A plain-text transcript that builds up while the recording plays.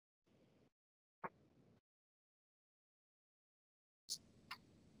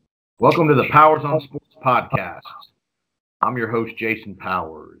Welcome to the Powers on Sports podcast. I'm your host, Jason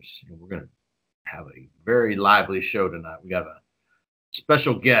Powers, and we're going to have a very lively show tonight. We got a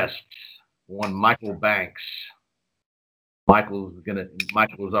special guest, one Michael Banks. Michael's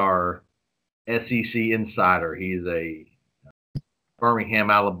our SEC insider. He's a Birmingham,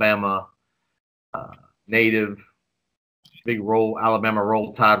 Alabama native, big Alabama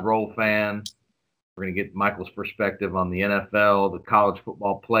Roll Tide Roll fan. We're going to get Michael's perspective on the NFL, the college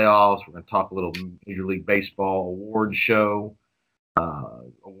football playoffs. We're going to talk a little Major League Baseball awards show,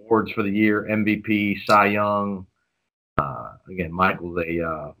 awards for the year, MVP, Cy Young. Again, Michael's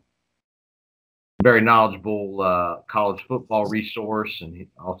a very knowledgeable college football resource, and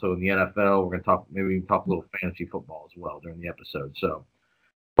also in the NFL. We're going to maybe talk a little fantasy football as well during the episode. So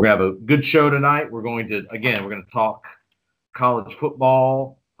we're going to have a good show tonight. We're going to talk college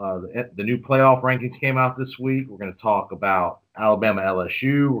football. The new playoff rankings came out this week. We're going to talk about Alabama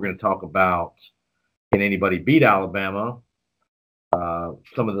LSU. We're going to talk about can anybody beat Alabama.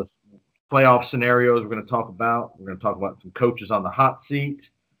 Some of the playoff scenarios we're going to talk about. We're going to talk about some coaches on the hot seat.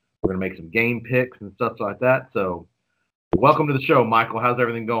 We're going to make some game picks and stuff like that. So welcome to the show, Michael. How's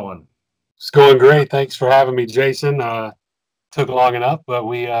everything going? It's going great. Thanks for having me, Jason. Took long enough, but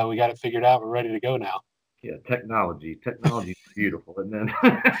we got it figured out. We're ready to go now. Yeah, technology is beautiful, isn't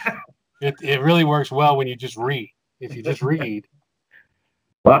it? It really works well when you just read. If you just read.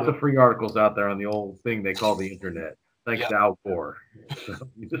 Lots of free articles out there on the old thing they call the internet. Thanks to Al Gore. So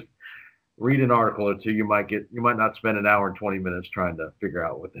you just read an article or two. You might not spend an hour and 20 minutes trying to figure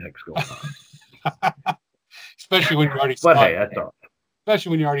out what the heck's going on. Especially when you already saw But hey, that's all right.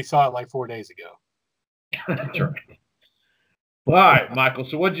 Especially when you already saw it like 4 days ago. That's right. Well, all right, Michael.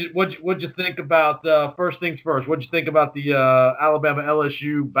 So what'd you think about first things first? What'd you think about the Alabama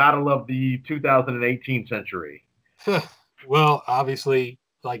LSU battle of the 2018 century? Well, obviously,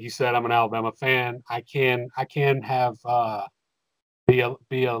 like you said, I'm an Alabama fan. I can have be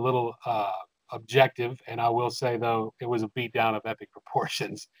a little objective, and I will say though it was a beatdown of epic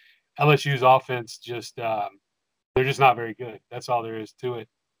proportions. LSU's offense they're just not very good. That's all there is to it.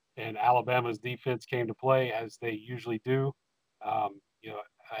 And Alabama's defense came to play as they usually do.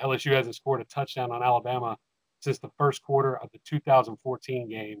 LSU hasn't scored a touchdown on Alabama since the first quarter of the 2014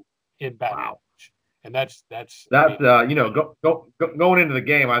 game in Baton Rouge. And that's going into the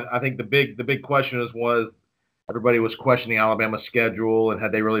game. I think the big question was everybody was questioning Alabama's schedule and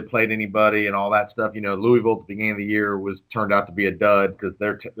had they really played anybody and all that stuff. Louisville at the beginning of the year turned out to be a dud because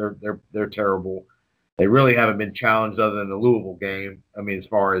they're terrible. They really haven't been challenged other than the Louisville game. I mean, as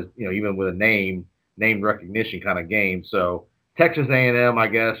far as even with a name recognition kind of game. So Texas A&M, I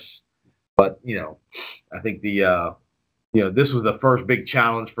guess, but I think this was the first big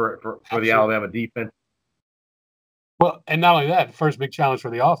challenge for the Alabama defense. Well, and not only that, the first big challenge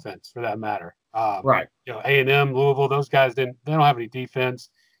for the offense, for that matter. Right. A&M, Louisville, those guys they don't have any defense,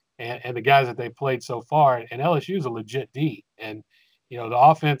 and the guys that they played so far, and LSU is a legit D, and the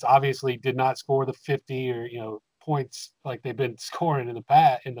offense obviously did not score the 50 or points like they've been scoring in the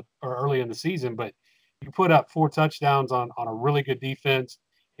past or early in the season, but you put up 4 touchdowns on a really good defense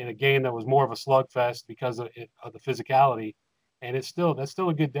in a game that was more of a slugfest because of the physicality, and that's still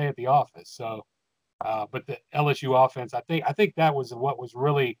a good day at the office. So, but the LSU offense, I think that was what was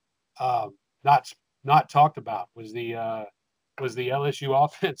really not talked about was the LSU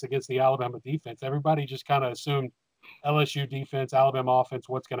offense against the Alabama defense. Everybody just kind of assumed LSU defense, Alabama offense,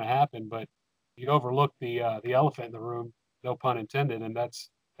 what's going to happen, but you overlook the elephant in the room, no pun intended, and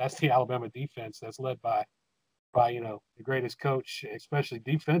that's the Alabama defense that's led by the greatest coach, especially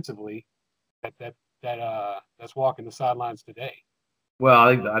defensively, that's walking the sidelines today. Well,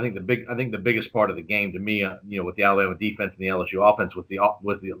 I think the biggest part of the game to me, with the Alabama defense and the LSU offense was the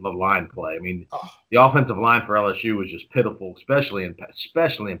line play. I mean, the offensive line for LSU was just pitiful, especially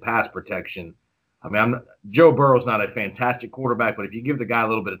in pass protection. I mean, Joe Burrow's not a fantastic quarterback, but if you give the guy a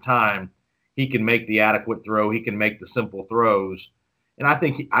little bit of time, he can make the adequate throw. He can make the simple throws. And I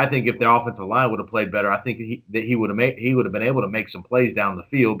think if the offensive line would have played better, I think that he would have been able to make some plays down the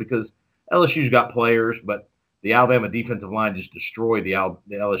field because LSU's got players, but the Alabama defensive line just destroyed the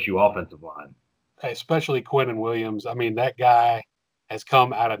LSU offensive line. Especially Quinnen Williams. I mean, that guy has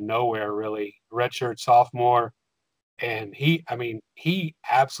come out of nowhere, really. Redshirt sophomore, and he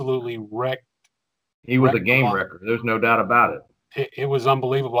absolutely wrecked. He was a game wrecker. There's no doubt about it. It was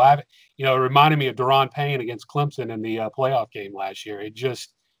unbelievable. It reminded me of Daron Payne against Clemson in the playoff game last year.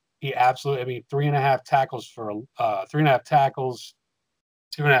 He absolutely, 3.5 tackles for 3.5 tackles,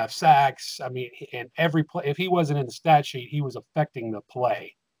 2.5 sacks. I mean, and every play, if he wasn't in the stat sheet, he was affecting the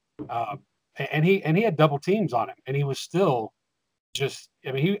play. And he had double teams on him, and he was still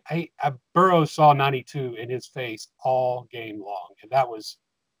I mean, Burrows saw 92 in his face all game long, and that was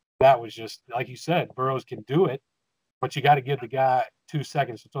just like you said. Burrows can do it, but you got to give the guy 2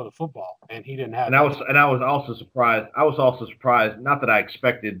 seconds to throw the football, and he didn't have And I that. was and I was also surprised. I was also surprised. Not that I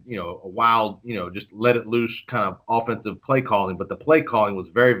expected, a wild, just let it loose kind of offensive play calling, but the play calling was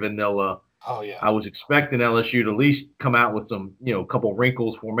very vanilla. Oh yeah, I was expecting LSU to at least come out with some, couple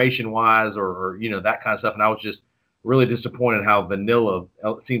wrinkles formation wise, or that kind of stuff. And I was just really disappointed how vanilla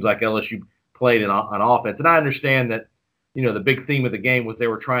it seems like LSU played on offense. And I understand that, the big theme of the game was they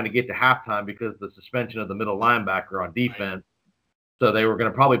were trying to get to halftime because of the suspension of the middle linebacker on defense. So they were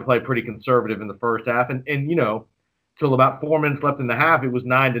going to probably play pretty conservative in the first half. And till about 4 minutes left in the half, it was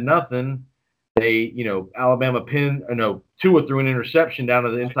 9-0. They, Alabama Tua threw an interception down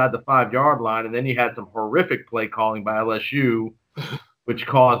to the inside the 5-yard line, and then you had some horrific play calling by LSU, which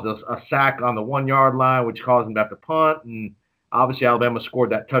caused a sack on the 1-yard line, which caused them to have to punt. And obviously Alabama scored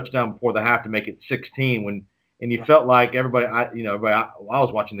that touchdown before the half to make it 16. And you felt like everybody, I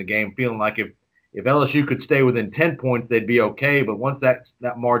was watching the game feeling like if LSU could stay within 10 points, they'd be okay. But once that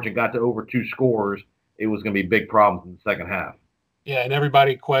margin got to over 2 scores, it was going to be big problems in the second half. Yeah, and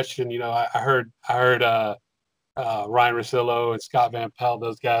everybody questioned. I heard Ryan Russillo and Scott Van Pelt,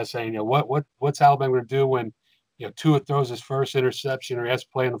 those guys saying, what's Alabama going to do when Tua throws his first interception or he has to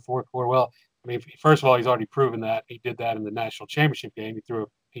play in the fourth quarter? Well, I mean, first of all, he's already proven that he did that in the national championship game. He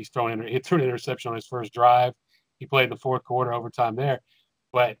threw an interception on his first drive. He played in the fourth quarter overtime there,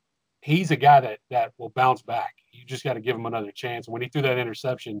 but he's a guy that will bounce back. You just got to give him another chance. When he threw that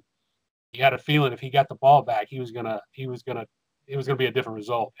interception, you had a feeling if he got the ball back, it was gonna be a different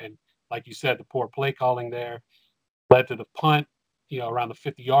result. And like you said, the poor play calling there led to the punt. Around the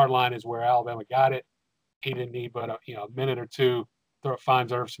 50-yard line is where Alabama got it. He didn't need but a minute or two.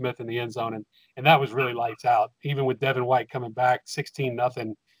 Finds Irv Smith in the end zone, and that was really lights out. Even with Devin White coming back,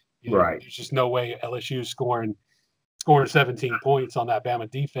 16-0. Right. There's just no way LSU scoring 17 points on that Bama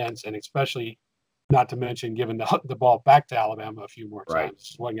defense, and especially not to mention giving the ball back to Alabama a few more times. Right. It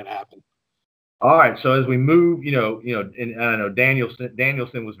just wasn't going to happen. All right. So as we move, and I know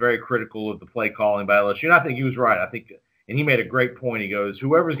Danielson was very critical of the play calling by LSU, and I think he was right. And he made a great point. He goes,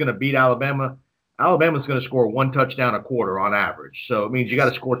 whoever's going to beat Alabama's going to score 1 touchdown a quarter on average. So it means you got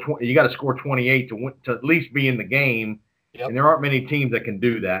to score 28 to at least be in the game. Yep. And there aren't many teams that can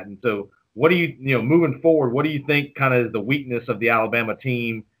do that. And so what do you moving forward, what do you think kind of is the weakness of the Alabama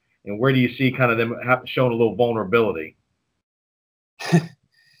team, and where do you see kind of them showing a little vulnerability?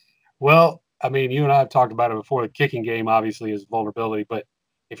 Well, I mean, you and I have talked about it before. The kicking game obviously is vulnerability, but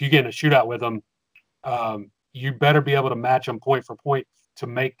if you get in a shootout with them, you better be able to match them point for point to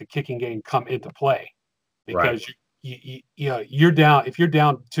make the kicking game come into play. Because you're down. If you're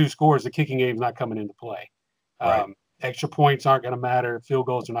down 2 scores, the kicking game's not coming into play. Right. Extra points aren't going to matter. Field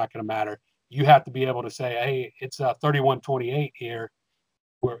goals are not going to matter. You have to be able to say, hey, it's 31-28 here.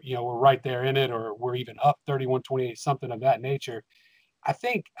 We're right there in it, or we're even up 31-28, something of that nature. I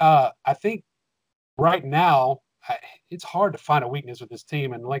think right now, it's hard to find a weakness with this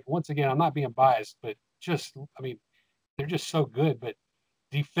team. And like, once again, I'm not being biased, but they're just so good. But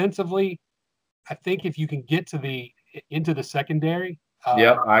defensively, I think if you can get into the secondary,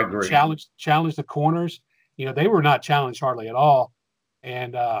 I agree. Challenge the corners. They were not challenged hardly at all.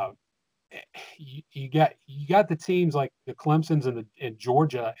 And you got the teams like the Clemsons and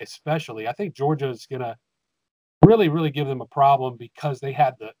Georgia, especially. I think Georgia is going to really, really give them a problem because they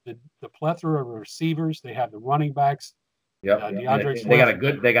had the plethora of receivers. They have the running backs. Yep. DeAndre Swift.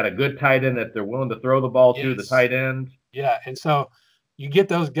 They got a good tight end that they're willing to throw the ball to, the tight end. Yeah, and so you get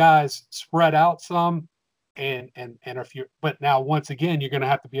those guys spread out some, and but now once again you're going to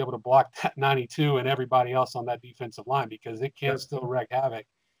have to be able to block that 92 and everybody else on that defensive line because it can still wreak havoc.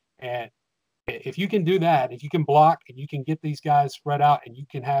 And if you can do that, if you can block and you can get these guys spread out and you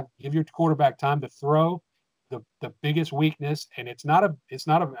can give your quarterback time to throw, the biggest weakness, and it's not a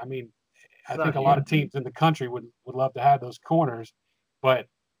I mean, I think a lot of teams in the country would love to have those corners, but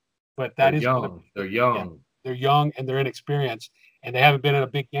that is young. They're young. Yeah, they're young and they're inexperienced and they haven't been in a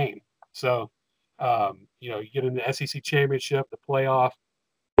big game. So, you get in the SEC championship, the playoff,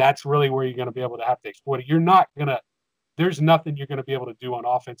 that's really where you're going to be able to have to exploit it. There's nothing you're going to be able to do on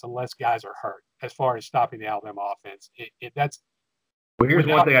offense unless guys are hurt as far as stopping the Alabama offense. Here's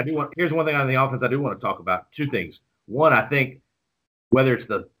one thing on the offense I do want to talk about. 2 things. One, I think whether it's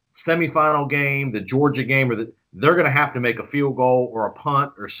the semifinal game, the Georgia game, they're going to have to make a field goal or a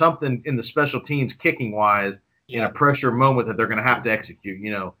punt or something in the special teams kicking wise in a pressure moment that they're going to have to execute.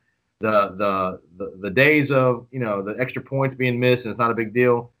 The days of the extra points being missed and it's not a big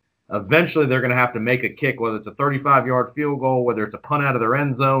deal. eventually they're going to have to make a kick, whether it's a 35-yard field goal, whether it's a punt out of their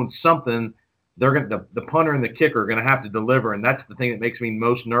end zone, something. The punter and the kicker are going to have to deliver, and that's the thing that makes me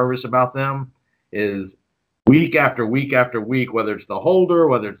most nervous about them is week after week after week, whether it's the holder,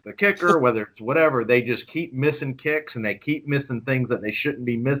 whether it's the kicker, whether it's whatever, they just keep missing kicks and they keep missing things that they shouldn't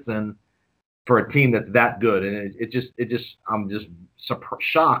be missing for a team that's that good. And I'm just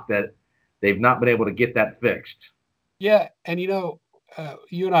shocked that they've not been able to get that fixed. Yeah, and you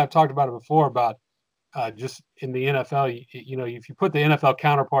and I have talked about it before about just in the NFL. If you put the NFL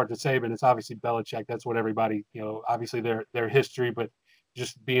counterpart to Saban, it's obviously Belichick. That's what everybody, obviously their history, but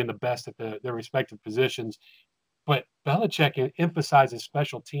just being the best at their respective positions. But Belichick emphasizes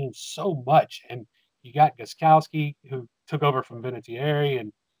special teams so much, and you got Gostkowski who took over from Vinatieri,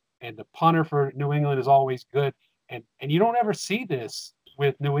 and the punter for New England is always good, and you don't ever see this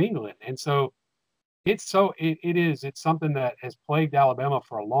with New England, and so it's something that has plagued Alabama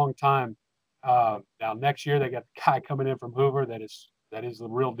for a long time. Now next year they got the guy coming in from Hoover that is the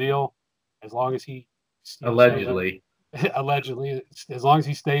real deal, as long as he allegedly allegedly, as long as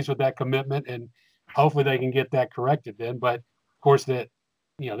he stays with that commitment, and hopefully they can get that corrected then. But of course they've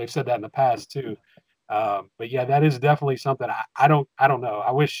said that in the past too. But yeah, that is definitely something I don't know.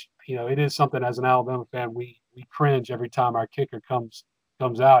 I wish, it is something as an Alabama fan, we cringe every time our kicker comes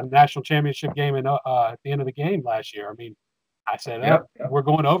out. National championship game at the end of the game last year. I mean, I said, yep. We're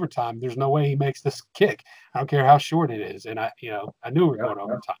going to overtime. There's no way he makes this kick. I don't care how short it is. And I knew we were going to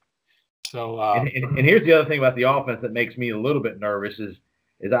overtime. So, and here's the other thing about the offense that makes me a little bit nervous is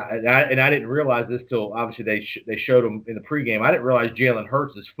I didn't realize this till obviously they showed him in the pregame. I didn't realize Jalen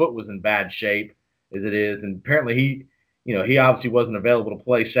Hurts' foot was in bad shape as it is, and apparently he obviously wasn't available to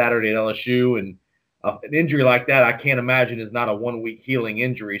play Saturday at LSU, and an injury like that I can't imagine is not a 1-week healing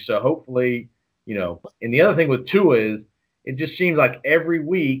injury. So hopefully, and the other thing with Tua is it just seems like every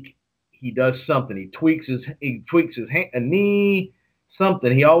week he does something. He tweaks his hand, a knee.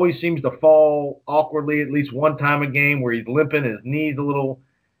 Something. He always seems to fall awkwardly at least one time a game where he's limping, his knees a little.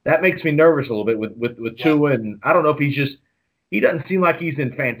 That makes me nervous a little bit with Tua, and I don't know if he doesn't seem like he's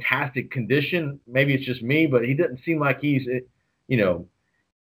in fantastic condition. Maybe it's just me, but he doesn't seem like he's,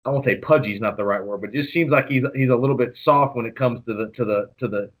 I won't say pudgy is not the right word, but it just seems like he's a little bit soft when it comes to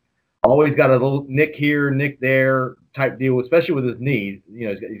the always got a little nick here, nick there type deal, especially with his knee.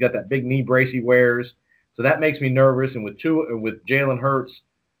 He's got that big knee brace he wears. So that makes me nervous. And with Jalen Hurts,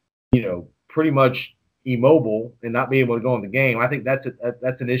 pretty much immobile and not being able to go in the game, I think that's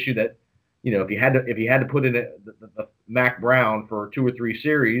an issue that, if you had to put in the Mac Brown for 2 or 3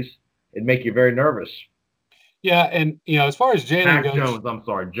 series, it'd make you very nervous. Yeah, and as far as Jalen goes, Jones, I'm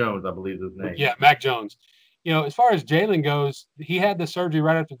sorry, Jones, I believe his name. Yeah, Mac Jones. As far as Jalen goes, he had the surgery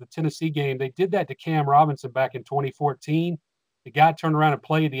right after the Tennessee game. They did that to Cam Robinson back in 2014. The guy turned around and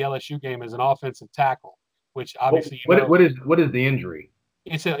played the LSU game as an offensive tackle, which obviously what is the injury?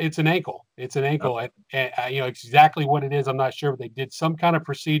 It's an ankle. It's an ankle. Okay. And exactly what it is, I'm not sure, but they did some kind of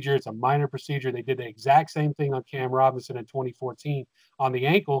procedure. It's a minor procedure. They did the exact same thing on Cam Robinson in 2014 on the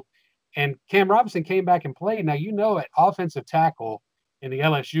ankle, and Cam Robinson came back and played. Now, at offensive tackle in the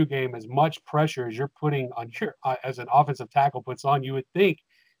LSU game, as much pressure as you're putting on your as an offensive tackle puts on, you would think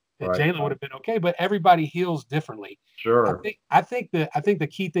that Jalen would have been okay, but everybody heals differently. Sure. I think the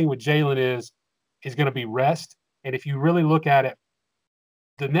key thing with Jalen is going to be rest. And if you really look at it,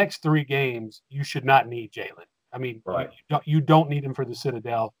 the next 3 games, you should not need Jalen. I mean, you don't need him for the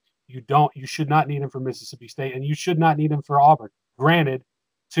Citadel. You should not need him for Mississippi State, and you should not need him for Auburn. Granted,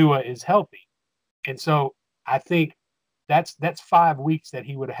 Tua is healthy. And so I think that's 5 weeks that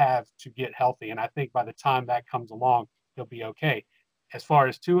he would have to get healthy. And I think by the time that comes along, he'll be okay. As far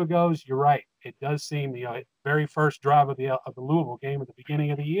as Tua goes, you're right. It does seem, very first drive of the Louisville game at the beginning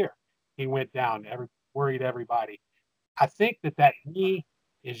of the year, he went down, worried everybody. I think that knee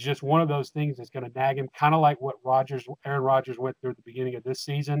is just one of those things that's going to nag him, kind of like what Aaron Rodgers went through at the beginning of this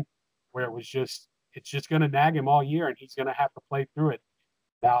season, where it's just going to nag him all year, and he's going to have to play through it.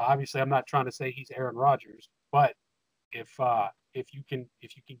 Now, obviously, I'm not trying to say he's Aaron Rodgers, but if you can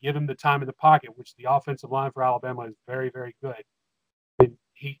give him the time in the pocket, which the offensive line for Alabama is very, very good, then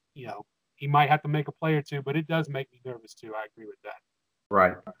he might have to make a play or two, but it does make me nervous too. I agree with that.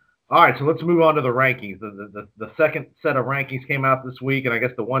 Right. All right, so let's move on to the rankings. The second set of rankings came out this week, and I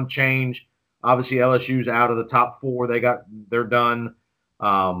guess the one change, obviously LSU's out of the top 4. They're done.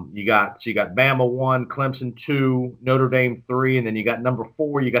 You got Bama 1, Clemson 2, Notre Dame 3, and then you got number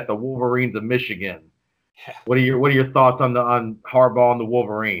 4. You got the Wolverines of Michigan. Yeah. What are your thoughts on Harbaugh and the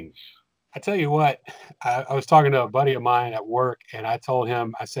Wolverines? I tell you what, I was talking to a buddy of mine at work, and I told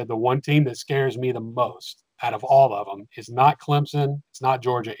him, I said, the one team that scares me the most out of all of them is not Clemson, it's not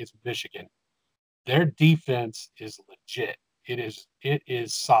Georgia, it's Michigan. Their defense is legit. It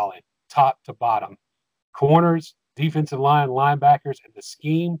is solid, top to bottom. Corners, defensive line, linebackers, and the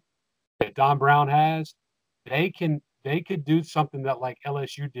scheme that Don Brown has, they could do something that like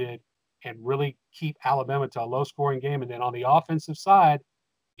LSU did and really keep Alabama to a low scoring game. And then on the offensive side,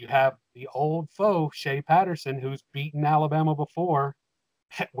 you have the old foe, Shea Patterson, who's beaten Alabama before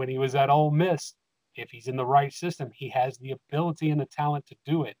when he was at Ole Miss. If he's in the right system, he has the ability and the talent to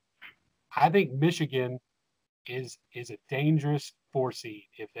do it. I think Michigan is a dangerous 4 seed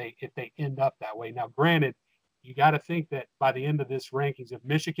if they end up that way. Now, granted, you got to think that by the end of this rankings, if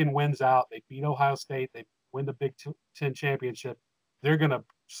Michigan wins out, they beat Ohio State, they win the Big Ten championship, they're going to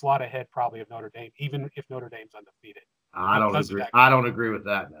slot ahead probably of Notre Dame, even if Notre Dame's undefeated. I don't agree. I don't agree with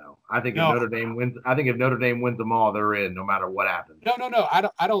that. No, I think if Notre Dame wins them all, they're in, no matter what happens. No.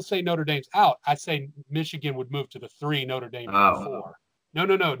 I don't say Notre Dame's out. I say Michigan would move to the 3, Notre Dame to the 4. No.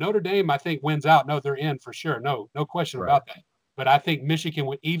 Notre Dame, I think, wins out. No, they're in for sure. No question about that. But I think Michigan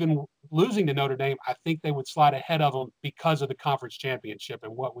would, even losing to Notre Dame, I think they would slide ahead of them because of the conference championship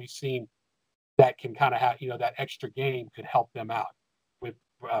and what we've seen that can kind of have, that extra game could help them out with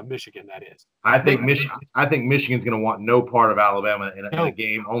Michigan, that is. I think Michigan's going to want no part of Alabama in a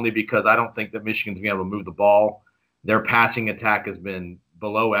game, only because I don't think that Michigan's going to be able to move the ball. Their passing attack has been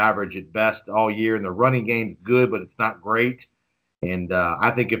below average at best all year, and their running game's good, but it's not great. And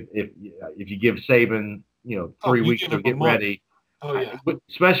I think if you give Saban 3 weeks to get ready,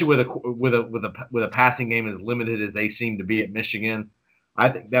 especially with a passing game as limited as they seem to be at Michigan, I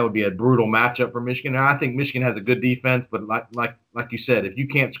think that would be a brutal matchup for Michigan. And I think Michigan has a good defense, but like you said, if you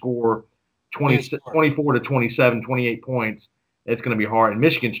can't score 24 to 27, 28 points, it's going to be hard. And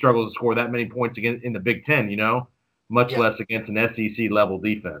Michigan struggles to score that many points again in the Big Ten, much less against an SEC level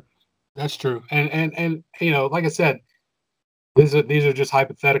defense. That's true. And like I said, these are just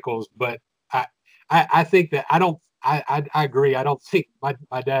hypotheticals, but I think that I agree. I don't think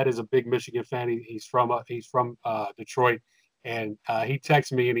my dad is a big Michigan fan. He's from Detroit, and he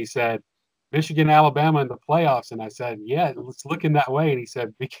texted me and he said, Michigan, Alabama in the playoffs, and I said, yeah, it's looking that way. And he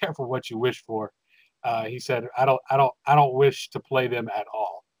said, be careful what you wish for. He said, I don't wish to play them at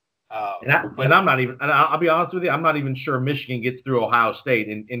all. And I'm not even. And I'll be honest with you, I'm not even sure Michigan gets through Ohio State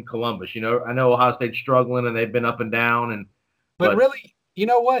in Columbus. I know Ohio State's struggling and they've been up and down, but really, you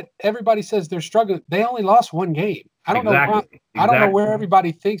know what? Everybody says they're struggling. They only lost one game. I don't know why. I don't know where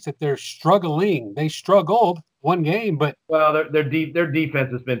everybody thinks that they're struggling. They struggled one game, but their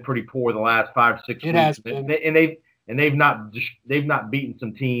defense has been pretty poor the last 5-6 weeks. It has been. And they've not beaten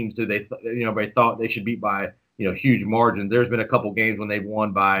some teams who they thought they should beat by huge margins. There's been a couple games when they've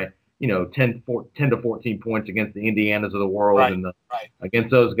won by 10 to 14 points against the Indianas of the world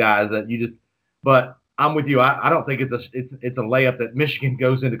against those guys that you just. But I'm with you. I don't think it's a layup that Michigan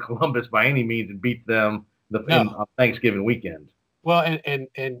goes into Columbus by any means and beats them on Thanksgiving weekend. Well,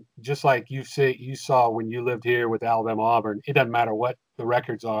 and just like you saw when you lived here with Alabama Auburn, it doesn't matter what the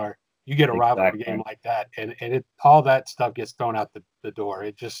records are. You get a rivalry game like that, and all that stuff gets thrown out the door.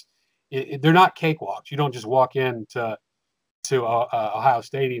 They're not cakewalks. You don't just walk into Ohio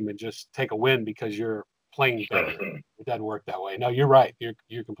Stadium and just take a win because you're playing better. It doesn't work that way. No, you're right.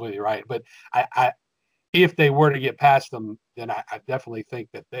 You're completely right. But I if they were to get past them, then I definitely think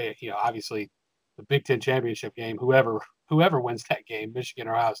that they, obviously the Big Ten championship game, whoever wins that game, Michigan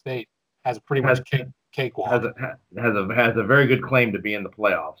or Ohio State, has a pretty much cakewalk. Has a very good claim to be in the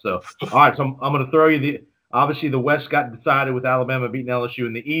playoffs. So, all right, so I'm going to throw you obviously the West got decided with Alabama beating LSU.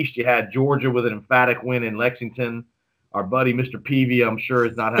 In the East, you had Georgia with an emphatic win in Lexington. Our buddy Mr. Peavy, I'm sure,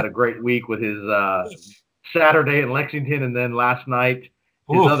 has not had a great week with his Saturday in Lexington, and then last night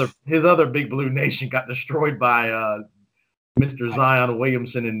his other Big Blue Nation got destroyed by Mr. Zion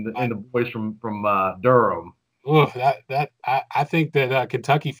Williamson and the boys from Durham. I think that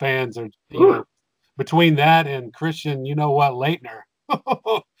Kentucky fans are between that and Christian, Laettner.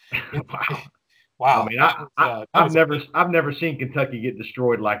 Wow. I mean, I've never seen Kentucky get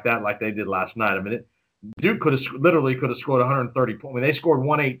destroyed like that, like they did last night. I mean, Duke could have scored 130 points. I mean, they scored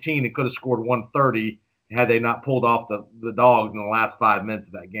 118 and could have scored 130 had they not pulled off the dogs in the last 5 minutes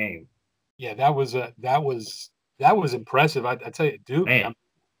of that game. Yeah, that was impressive. I tell you, Duke. Man,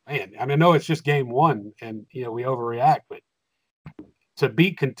 I mean, I know it's just game one, and we overreact, but to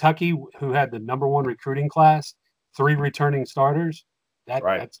beat Kentucky, who had the number one recruiting class, 3 returning starters, that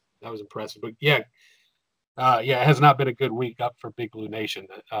was impressive. But yeah, it has not been a good week up for Big Blue Nation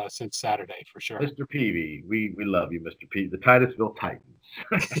since Saturday for sure. Mr. Peavy, we love you, Mr. Peavy. The Titusville Titans.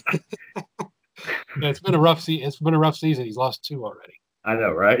 Yeah, it's been a rough season. He's lost 2 already. I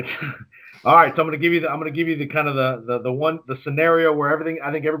know, right? All right, so I'm going to give you the kind of the scenario where I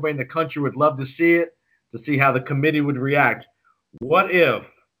think everybody in the country would love to see it, to see how the committee would react. What if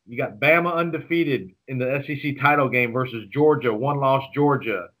you got Bama undefeated in the SEC title game versus Georgia, one loss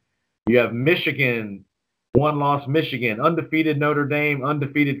Georgia. You have Michigan, one loss Michigan, undefeated Notre Dame,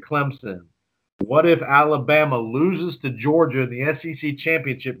 undefeated Clemson. What if Alabama loses to Georgia in the SEC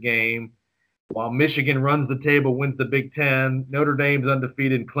championship game while Michigan runs the table, wins the Big Ten? Notre Dame's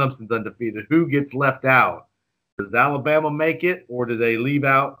undefeated and Clemson's undefeated. Who gets left out? Does Alabama make it, or do they leave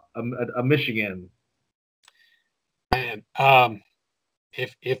out a Michigan? And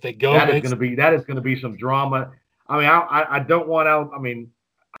if they go, that is going to be some drama. I mean, I don't want out. I mean,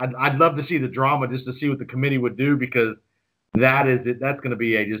 I'd love to see the drama just to see what the committee would do, because that's going to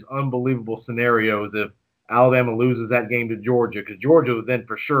be a just unbelievable scenario if Alabama loses that game to Georgia, because Georgia would then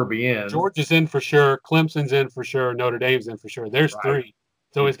for sure be in. Georgia's in for sure. Clemson's in for sure. Notre Dame's in for sure. There's Right. three.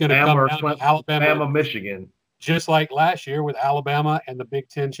 So it's going to come down to Alabama, Bama, Michigan. Just like last year with Alabama and the Big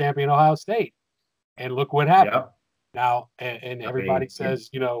Ten champion Ohio State. And look what happened. Yep. Now, and everybody says,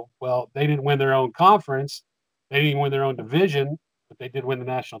 well, they didn't win their own conference. They didn't win their own division, but they did win the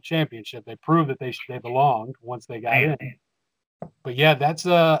national championship. They proved that they belonged once they got in. But yeah, that's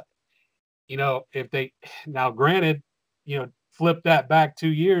if they now granted, flip that back 2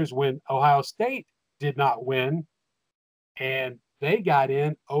 years when Ohio State did not win and they got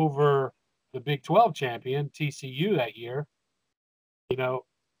in over the Big 12 champion TCU that year.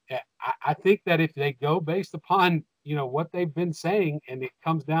 I think that if they go based upon what they've been saying, and it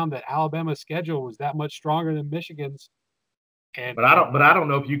comes down that Alabama's schedule was that much stronger than Michigan's. But I don't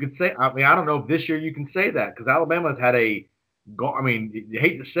know if you could say. I mean, I don't know if this year you can say that, because Alabama's had I mean, you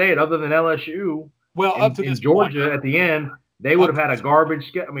hate to say it, other than LSU. Well, up to this Georgia point, at the end, they would have had a garbage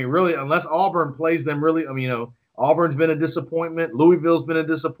schedule. I mean, really, unless Auburn plays them, really. I mean, Auburn's been a disappointment. Louisville's been a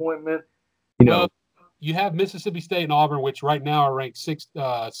disappointment. Well, you have Mississippi State and Auburn, which right now are ranked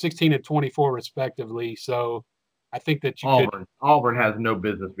 16 and 24 respectively. So I think that Auburn has no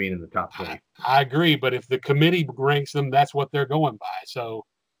business being in the top 20. I agree, but if the committee ranks them, that's what they're going by. So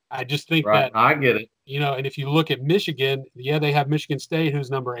I just think that I get it. And if you look at Michigan, they have Michigan State,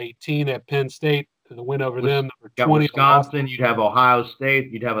 who's number 18. They have Penn State, the win over them, number 20. Wisconsin, you'd have Ohio State,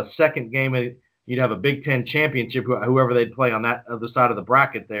 you'd have a second game, you'd have a Big Ten championship, whoever they'd play on that other side of the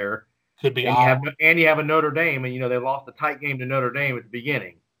bracket there. Could be. And you have a Notre Dame, and they lost a tight game to Notre Dame at the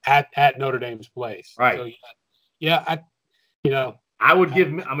beginning. At Notre Dame's place. Right. So, yeah, I would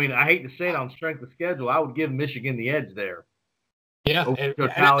give. I mean, I hate to say it on strength of schedule, I would give Michigan the edge there. Yeah, over the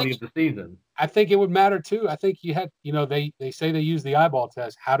totality of the season. I think it would matter too. I think you had, they say they use the eyeball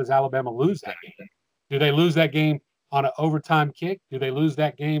test. How does Alabama lose that game? Do they lose that game on an overtime kick? Do they lose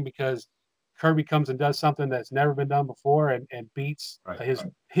that game because Kirby comes and does something that's never been done before and beats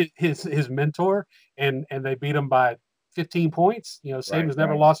his mentor, and they beat him by 15 points? Saban's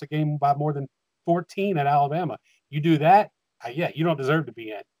never lost a game by more than 14 at Alabama. You do that, you don't deserve to be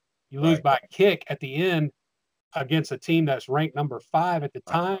in. You lose by a kick at the end against a team that's ranked number 5 at the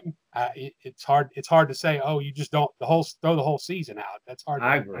time. It's hard to say, you just don't throw the whole season out. That's hard.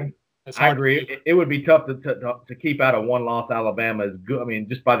 I agree. I agree. It would be tough to keep out a one-loss Alabama as good. I mean,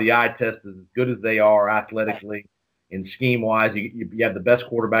 just by the eye test, as good as they are athletically and scheme-wise, you have the best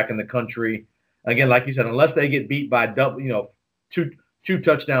quarterback in the country. Again, like you said, unless they get beat by two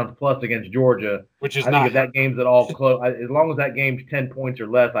touchdowns plus against Georgia, which is I think if that game's at all close, as long as that game's 10 points or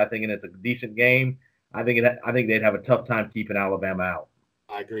less, I think, and it's a decent game, I think they'd have a tough time keeping Alabama out.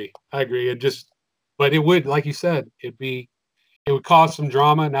 I agree. But it would, like you said, it would cause some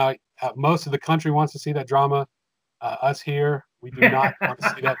drama. Now, most of the country wants to see that drama. Us here, we do not want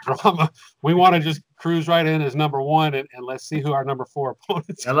to see that drama. We want to just cruise right in as number 1, and let's see who our number 4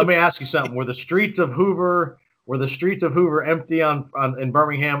 opponents. Now, let me ask you something. Were the streets of Hoover empty in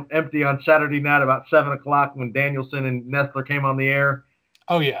Birmingham, empty on Saturday night about 7:00 when Danielson and Nestler came on the air?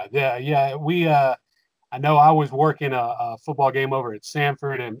 Oh yeah. We I know I was working a football game over at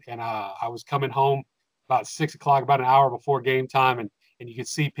Sanford, and I was coming home about 6:00, about an hour before game time, and you could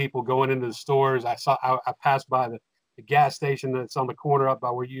see people going into the stores. I passed by the gas station that's on the corner up by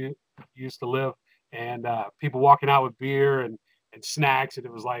where you used to live, and people walking out with beer and snacks, and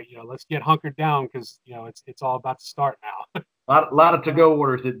it was like, let's get hunkered down because it's all about to start now. A lot of to-go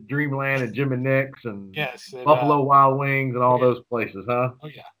orders at Dreamland and Jim and Nick's and Buffalo Wild Wings and all those places, huh? Oh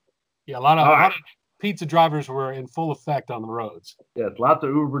yeah, a lot of pizza drivers were in full effect on the roads. Yes, lots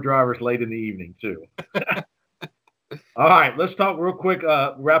of Uber drivers late in the evening too. All right, let's talk real quick.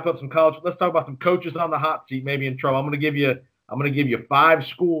 Wrap up some college. Let's talk about some coaches on the hot seat, maybe in trouble. I'm going to give you 5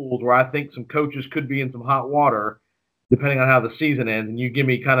 schools where I think some coaches could be in some hot water, depending on how the season ends. And you give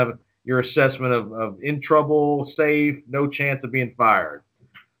me kind of your assessment of in trouble, safe, no chance of being fired.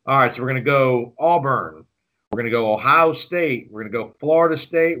 All right, so we're going to go Auburn. We're going to go Ohio State. We're going to go Florida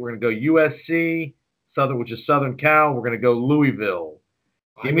State. We're going to go USC, Southern, which is Southern Cal. We're going to go Louisville.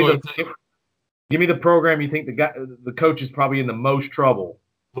 Give me the program you think the coach is probably in the most trouble.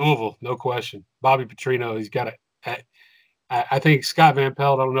 Louisville, no question. Bobby Petrino, he's got it. I think Scott Van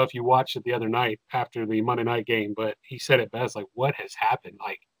Pelt, I don't know if you watched it the other night after the Monday night game, but he said it best, like, what has happened?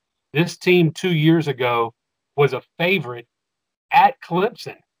 Like, this team 2 years ago was a favorite at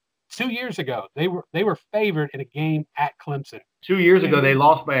Clemson. 2 years ago, they were favored in a game at Clemson. 2 years ago, they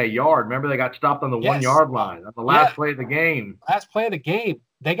lost by a yard. Remember, they got stopped on the 1 yard line at the last play of the game. Last play of the game,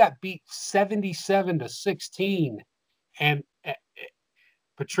 they got beat 77-16, and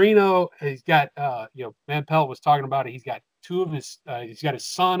Petrino, he's got Van Pelt was talking about it. He's got he's got his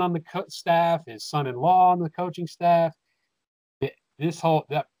son on the staff, his son-in-law on the coaching staff. This whole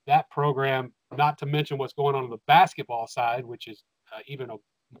that program, not to mention what's going on the basketball side, which is even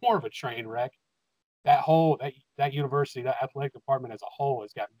more of a train wreck. That university, that athletic department as a whole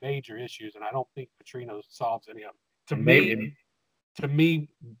has got major issues, and I don't think Petrino solves any of them. To me,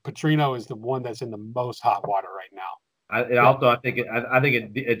 Petrino is the one that's in the most hot water right now. I think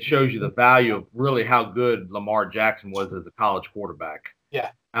it shows you the value of really how good Lamar Jackson was as a college quarterback.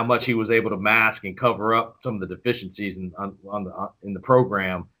 Yeah, how much he was able to mask and cover up some of the deficiencies in the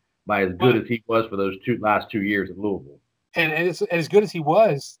program by as good as he was for those last 2 years at Louisville. And as good as he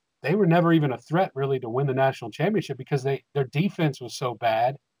was, they were never even a threat really to win the national championship because their defense was so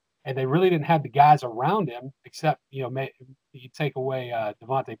bad, and they really didn't have the guys around him except you take away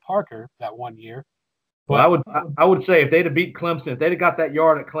Devontae Parker that 1 year. But well, I would say if they'd have beat Clemson, if they'd have got that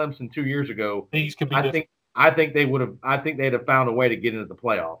yard at Clemson 2 years ago, I think they would have. I think they'd have found a way to get into the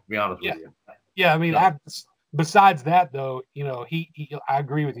playoffs. To be honest with you. Yeah, I mean, besides that though, I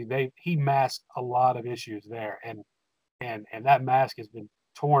agree with you. He masked a lot of issues there, and that mask has been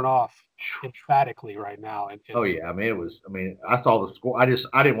torn off emphatically right now. And oh yeah, I mean, I saw the score. I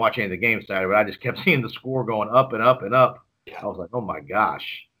didn't watch any of the games Saturday, but I just kept seeing the score going up and up and up. Yeah. I was like, oh my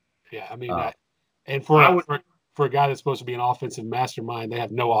gosh. Yeah, I mean, and for a guy that's supposed to be an offensive mastermind, they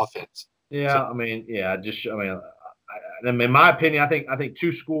have no offense. Yeah, so, in my opinion, I think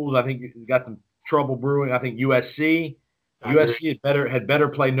two schools. I think you got some trouble brewing. I think USC had better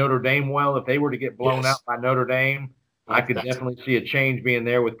play Notre Dame well. If they were to get blown out by Notre Dame, I could definitely see a change being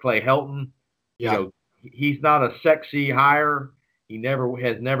there with Clay Helton. Yeah. He's not a sexy hire. He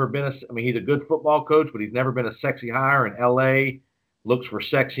has never been he's a good football coach, but he's never been a sexy hire in LA. Looks for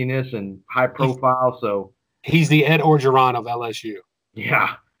sexiness and high profile. So he's the Ed Orgeron of LSU.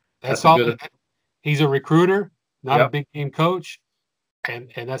 Yeah. That's all. He's a recruiter, not a big game coach. And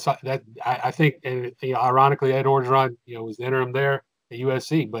that's that I think, and ironically, Ed Orgeron, was the interim there at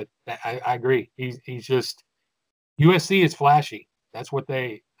USC, but I agree. He's just USC is flashy. That's what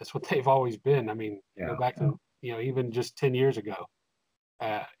they've always been. I mean, go back to even just 10 years ago.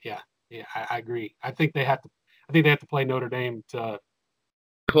 I agree. I think they have to play Notre Dame to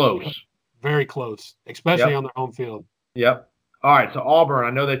close, very close, especially on their home field. Yep. All right, so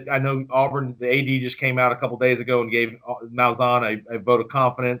Auburn. I know Auburn. The AD just came out a couple days ago and gave Malzahn a vote of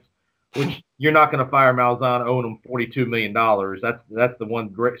confidence, which you're not going to fire Malzahn owing him $42 million. That's the one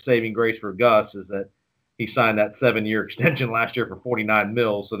great saving grace for Gus is that he signed that 7-year extension last year for $49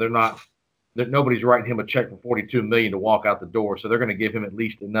 million. So nobody's writing him a check for $42 million to walk out the door. So they're going to give him at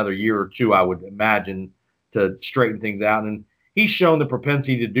least another year or two, I would imagine, to straighten things out. And he's shown the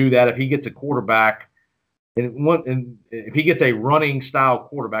propensity to do that if he gets a quarterback. And if he gets a running style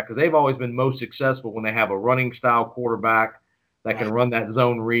quarterback, because they've always been most successful when they have a running style quarterback that can run that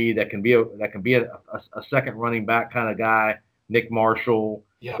zone read, that can be a second running back kind of guy, Nick Marshall,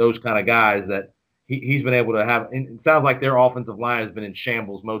 those kind of guys that he's been able to have. And it sounds like their offensive line has been in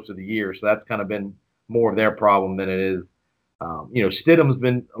shambles most of the year, so that's kind of been more of their problem than it is. Stidham's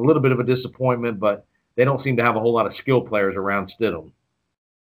been a little bit of a disappointment, but they don't seem to have a whole lot of skill players around Stidham.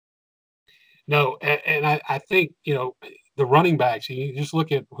 No, and I think, the running backs, you just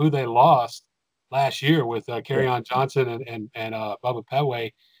look at who they lost last year with Kerryon Johnson and Bubba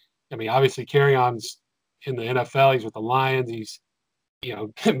Petway. I mean, obviously Kerryon's in the NFL. He's with the Lions. He's,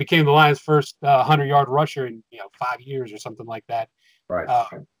 became the Lions' first 100-yard rusher in, 5 years or something like that. Right.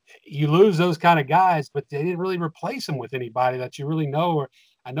 You lose those kind of guys, but they didn't really replace them with anybody that you really know. Or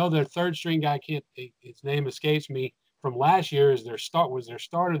I know their third string guy, his name escapes me, from last year was their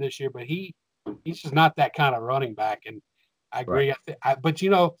starter this year, but he's just not that kind of running back. And I agree. Right. But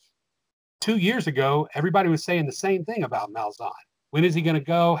 2 years ago, everybody was saying the same thing about Malzahn. When is he going to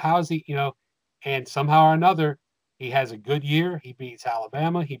go? How is he, and somehow or another, He has a good year. He beats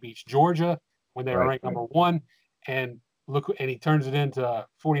Alabama. He beats Georgia when they were ranked number one, and he turns it into a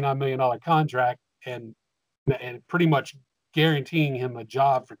 $49 million contract and pretty much guaranteeing him a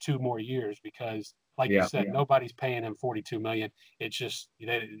job for 2 more years because, like you said, nobody's paying him $42 million. It's just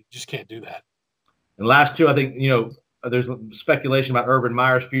they just can't do that. And last two, I think there's speculation about Urban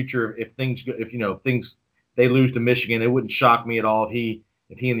Meyer's future. If they lose to Michigan, it wouldn't shock me at all if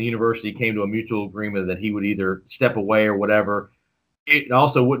he and the university came to a mutual agreement that he would either step away or whatever. It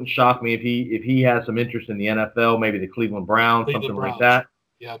also wouldn't shock me if he has some interest in the NFL, maybe the Cleveland Browns, like that.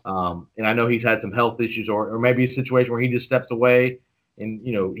 Yeah. And I know he's had some health issues, or maybe a situation where he just steps away, and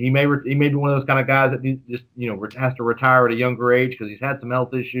he may be one of those kind of guys that just has to retire at a younger age because he's had some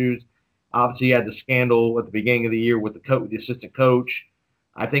health issues. Obviously, he had the scandal at the beginning of the year with the assistant coach.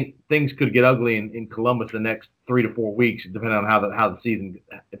 I think things could get ugly in Columbus the next 3 to 4 weeks, depending on how the season,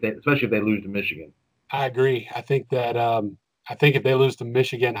 especially if they lose to Michigan. I agree. I think that if they lose to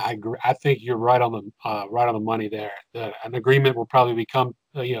Michigan, I agree. I think you're right on the money there. An agreement will probably become,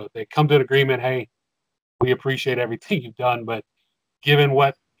 they come to an agreement. Hey, we appreciate everything you've done, but given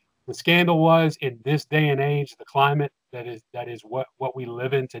what the scandal was in this day and age, the climate that is what we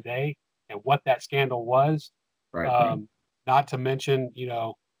live in today, and what that scandal was. Right. Not to mention,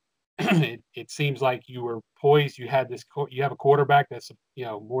 it seems like you were poised. You have a quarterback that's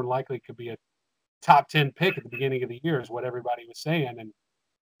more likely could be a top 10 pick at the beginning of the year, is what everybody was saying,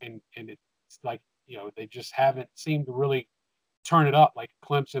 and it's like they just haven't seemed to really turn it up like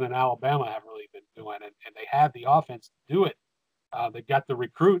Clemson and Alabama have really been doing, and they have the offense to do it. They've got the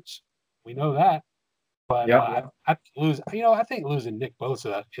recruits, we know that. But I think losing Nick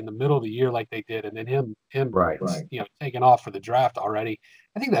Bosa in the middle of the year like they did, and then him taking off for the draft already,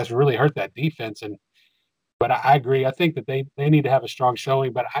 I think that's really hurt that defense. But I agree. I think that they need to have a strong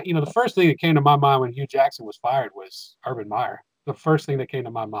showing. But the first thing that came to my mind when Hugh Jackson was fired was Urban Meyer. The first thing that came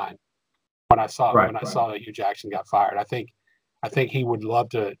to my mind when I saw that Hugh Jackson got fired. I think he would love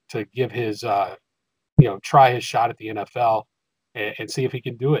to give his try his shot at the NFL and see if he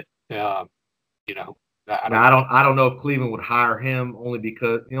can do it. I don't know if Cleveland would hire him, only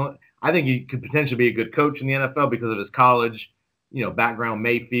because I think he could potentially be a good coach in the NFL because of his college background,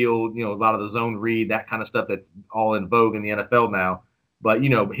 Mayfield, a lot of the zone read, that kind of stuff that's all in vogue in the NFL now. But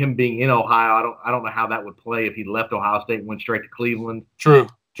him being in Ohio, I don't know how that would play if he left Ohio State and went straight to Cleveland. True.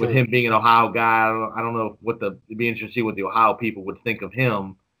 With him being an Ohio guy, I don't know it'd be interesting to see what the Ohio people would think of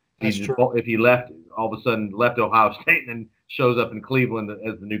him. If he left, all of a sudden left Ohio State and then shows up in Cleveland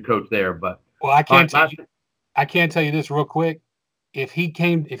as the new coach there. But I can't tell you this real quick. If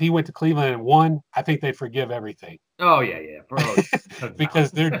he went to Cleveland and won, I think they'd forgive everything. Oh yeah.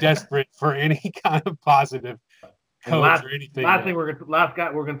 Because they're desperate for any kind of positive coach or anything. Last thing we're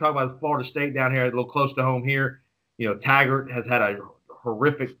gonna talk about is Florida State down here, a little close to home here. Taggart has had a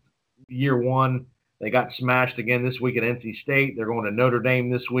horrific year one. They got smashed again this week at NC State. They're going to Notre Dame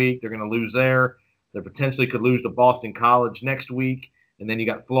this week. They're going to lose there. They potentially could lose to Boston College next week, and then you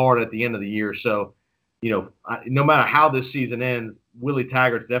got Florida at the end of the year. So, no matter how this season ends, Willie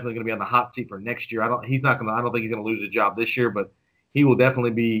Taggart's definitely going to be on the hot seat for next year. I don't think he's going to lose his job this year, but he will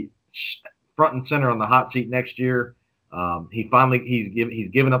definitely be front and center on the hot seat next year. He's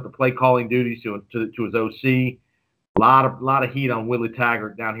given up the play calling duties to his OC. A lot of heat on Willie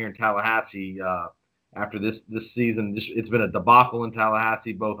Taggart down here in Tallahassee after this season. It's been a debacle in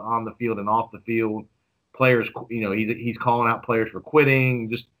Tallahassee, both on the field and off the field. Players, he's calling out players for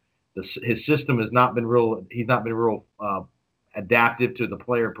quitting. Just his system has not been real. He's not been real adaptive to the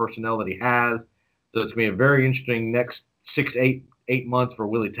player personnel that he has. So it's going to be a very interesting next 6 to 8 months for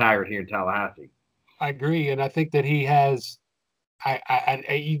Willie Taggart here in Tallahassee. I agree, and I think that he has.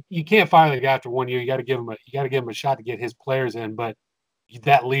 You can't fire the guy after 1 year. You got to give him a shot to get his players in, but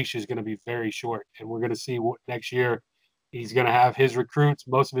that leash is going to be very short, and we're going to see what next year he's going to have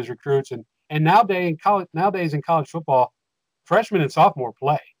most of his recruits, and nowadays in college football, freshmen and sophomore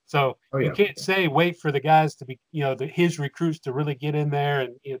play. So you can't say wait for the guys to be his recruits to really get in there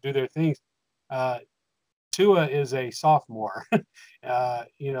and do their things. Tua is a sophomore.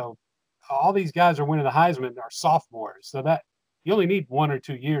 All these guys are winning the Heisman are sophomores, so that. You only need 1 or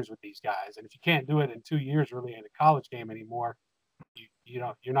 2 years with these guys, and if you can't do it in 2 years, really, in a college game anymore, you're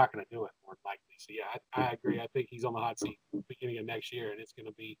not going to do it more than likely. So yeah, I agree. I think he's on the hot seat beginning of next year, and it's going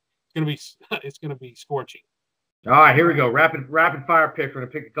to be scorching. All right, here we go. Rapid fire picks. We're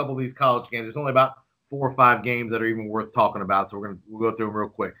going to pick a couple of these college games. There's only about 4 or 5 games that are even worth talking about, so we'll go through them real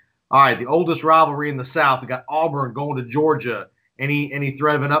quick. All right, the oldest rivalry in the South. We got Auburn going to Georgia. Any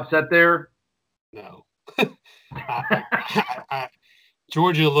threat of an upset there? No.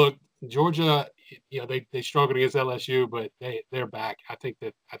 Georgia they struggled against LSU, but they're back. I think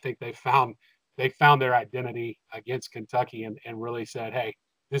they found their identity against Kentucky and really said, hey,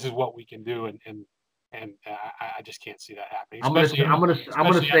 this is what we can do, and I just can't see that happening. I'm gonna say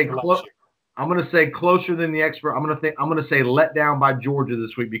I'm gonna say closer than the expert. I'm gonna say let down by Georgia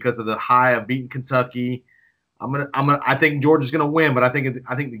this week because of the high of beating Kentucky. I think Georgia's gonna win, but I think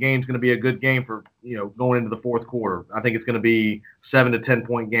the game's gonna be a good game for going into the fourth quarter. I think it's gonna be 7 to 10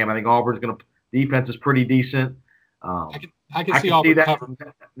 point game. I think Auburn's gonna defense is pretty decent. I can see Auburn that cover.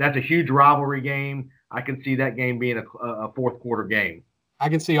 That's a huge rivalry game. I can see that game being a fourth quarter game. I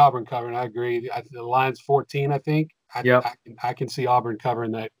can see Auburn covering. I agree. The line's 14, I think. I can see Auburn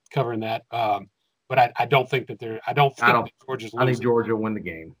covering that. But I don't think that Georgia's losing. I think Georgia will win the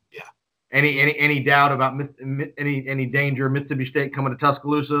game. Yeah. Any doubt about any danger of Mississippi State coming to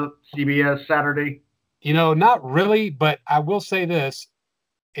Tuscaloosa, CBS Saturday? Not really, but I will say this.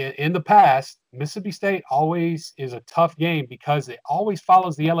 In the past, Mississippi State always is a tough game because it always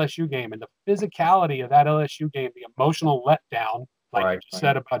follows the LSU game, and the physicality of that LSU game, the emotional letdown, like you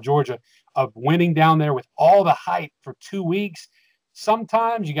said about Georgia, of winning down there with all the hype for 2 weeks.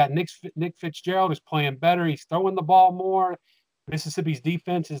 Sometimes you got Nick Fitzgerald is playing better. He's throwing the ball more. Mississippi's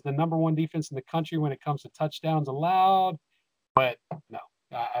defense is the number one defense in the country when it comes to touchdowns allowed. But no,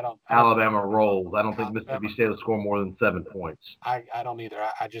 I don't. Alabama rolls. I don't think Mississippi State will score more than 7 points. I don't either.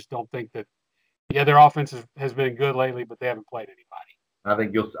 I just don't think that. Yeah, their offense has been good lately, but they haven't played anybody. I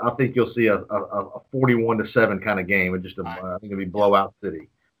think you'll see a 41-7 kind of game. I think it'll be blowout city.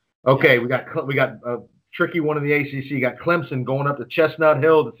 Okay, we got a tricky one in the ACC. You got Clemson going up to Chestnut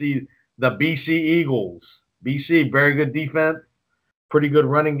Hill to see the BC Eagles. BC, very good defense, pretty good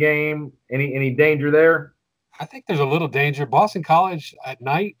running game. Any danger there? I think there's a little danger. Boston College at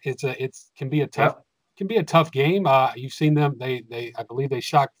night, can be a tough game. You've seen them. I believe they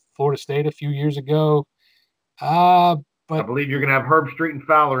shocked Florida State a few years ago. But I believe you're going to have Herb Street and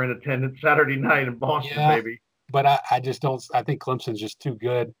Fowler in attendance Saturday night in Boston, baby. But I just don't. I think Clemson's just too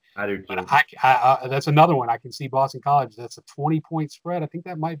good. I do too. But that's another one. I can see Boston College. That's a 20-point spread. I think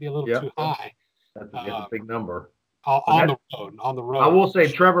that might be a little too high. That's a big number. On the road. I will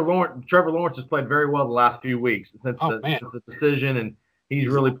say Trevor Lawrence has played very well the last few weeks since the decision, and he's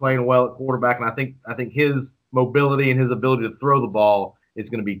really playing well at quarterback. And I think his mobility and his ability to throw the ball is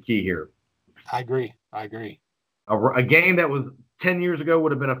going to be key here. I agree. A game that was 10 years ago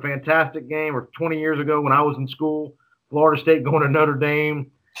would have been a fantastic game, or 20 years ago when I was in school. Florida State going to Notre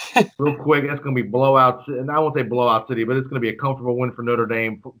Dame. Real quick, that's going to be blowout. And I won't say blowout city, but it's going to be a comfortable win for Notre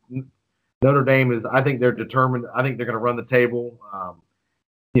Dame. Notre Dame I think they're determined. I think they're going to run the table.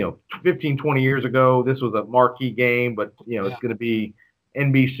 15, 20 years ago, this was a marquee game, but, it's going to be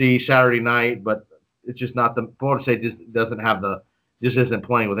NBC Saturday night, but it's just not Florida State just isn't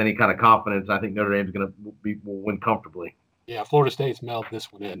playing with any kind of confidence. I think Notre Dame's will win comfortably. Yeah, Florida State's mailed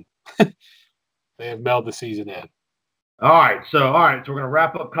this one in. They have mailed the season in. All right, so we're going to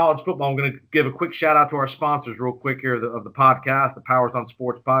wrap up college football. I'm going to give a quick shout out to our sponsors real quick here of the podcast, the Powers on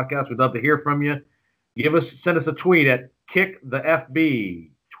Sports podcast. We'd love to hear from you. Send us a tweet at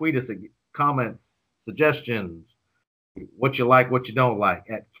KickTheFB. Tweet us comments, suggestions, what you like, what you don't like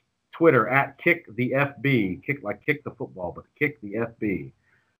at Twitter at KickTheFB. Kick the football, but KickTheFB.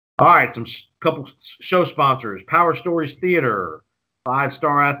 All right, couple show sponsors: Power Stories Theater, 5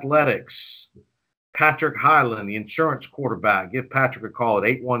 Star Athletics. Patrick Highland, the insurance quarterback. Give Patrick a call at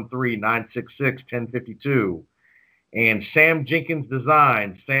 813-966-1052. And Sam Jenkins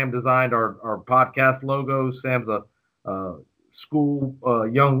Design. Sam designed our podcast logos. Sam's a school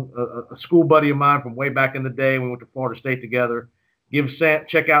buddy of mine from way back in the day. We went to Florida State together.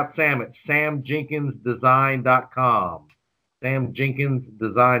 Check out Sam at samjenkinsdesign.com.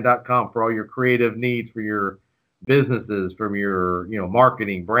 samjenkinsdesign.com for all your creative needs for your businesses, from your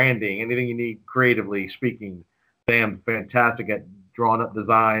marketing, branding, anything you need creatively speaking. Sam's fantastic at drawing up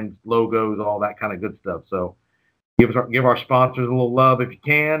designs, logos, all that kind of good stuff. So give our sponsors a little love if you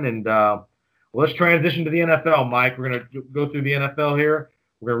can. And let's transition to the NFL, Mike. We're going to go through the NFL here.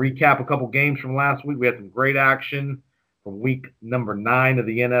 We're going to recap a couple games from last week. We had some great action from week number 9 of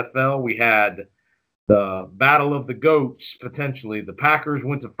the NFL. We had the battle of the GOATs, potentially. The Packers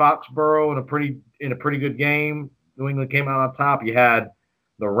went to Foxborough in a pretty good game. New England came out on top. You had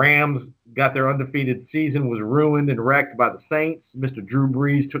the Rams got their undefeated season, was ruined and wrecked by the Saints. Mr. Drew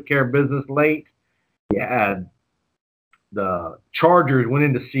Brees took care of business late. You had the Chargers went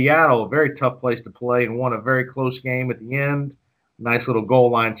into Seattle, a very tough place to play, and won a very close game at the end. Nice little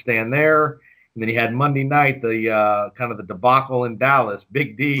goal line stand there. And then you had Monday night, the kind of the debacle in Dallas.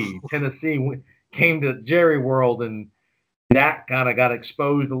 Big D, Tennessee came to Jerry World and Dak kind of got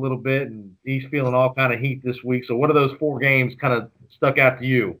exposed a little bit, and he's feeling all kind of heat this week. So, what are those 4 games kind of stuck out to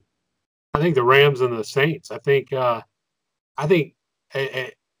you? I think the Rams and the Saints. I think the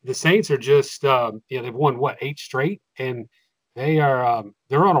Saints are just they've won what 8 straight, and they're on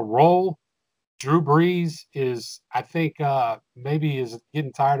a roll. Drew Brees is, I think, maybe is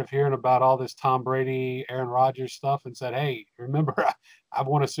getting tired of hearing about all this Tom Brady, Aaron Rodgers stuff, and said, "Hey, remember, I've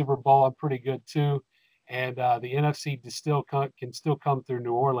won a Super Bowl. I'm pretty good too." And the NFC can still come through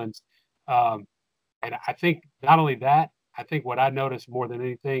New Orleans. Um, and I think not only that, I think what I noticed more than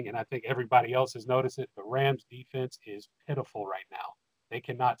anything, and I think everybody else has noticed it, the Rams defense is pitiful right now. They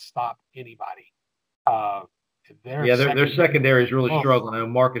cannot stop anybody. Uh, their Yeah, their secondary, secondary is really oh, struggling. I know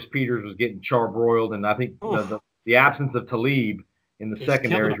Marcus Peters was getting charbroiled, and I think oof, the absence of Talib in the is killing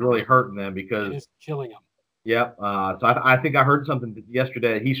secondary them. is really hurting them It because, is killing them. yep. So I think I heard something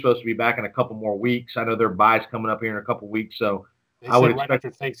yesterday that he's supposed to be back in a couple more weeks. I know their bye's coming up here in a couple weeks, so They I would said right expect,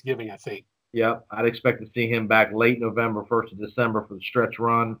 after Thanksgiving, I think. yep, I'd expect to see him back late November, 1st of December for the stretch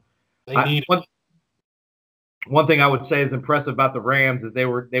run. They I, need one thing I would say is impressive about the Rams is they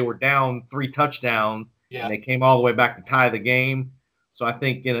were down 3 touchdowns and yeah, they came all the way back to tie the game. So I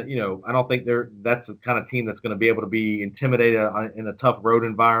think I don't think that's the kind of team that's going to be able to be intimidated in a tough road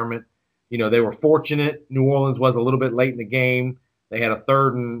environment. They were fortunate. New Orleans was a little bit late in the game. They had a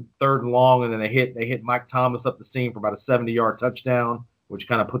third and long, and then they hit Mike Thomas up the seam for about a 70-yard touchdown, which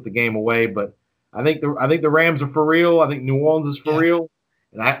kind of put the game away. But I think the Rams are for real. I think New Orleans is for yeah. real.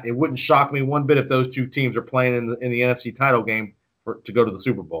 And it wouldn't shock me one bit if those 2 teams are playing in the NFC title game to go to the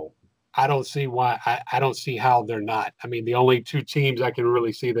Super Bowl. I don't see why. I don't see how they're not. I mean, the only 2 teams I can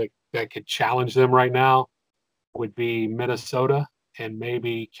really see that could challenge them right now would be Minnesota and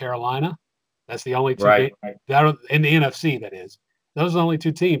maybe Carolina. That's the only two Right. games that are in the NFC. That is, those are the only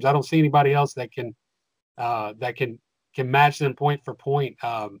 2 teams. I don't see anybody else that can match them point for point.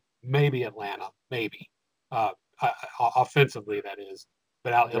 Maybe Atlanta, maybe uh, offensively that is,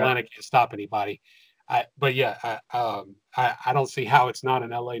 but Yeah. Atlanta can't stop anybody. But yeah, I don't see how it's not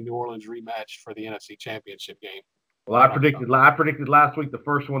an LA New Orleans rematch for the NFC Championship game. Well, I predicted last week the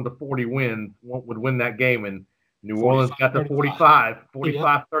first one to 40 wins would win that game, and New Orleans got the 45-35.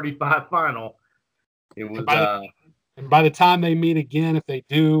 45, Yep. 45-35 final. It And was by the time they meet again, if they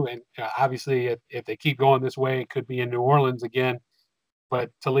do, and obviously if they keep going this way, it could be in New Orleans again. But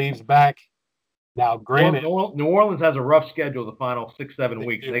Talib's back now. Granted, New Orleans has a rough schedule the final 6-7 they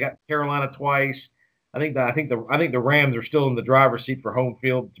weeks. do. They got Carolina twice. I think the Rams are still in the driver's seat for home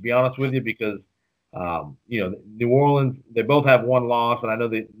field, to be honest with you, because New Orleans, they both have 1 loss, and I know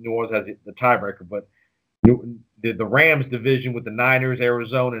that New Orleans has the tiebreaker, but the Rams division with the Niners,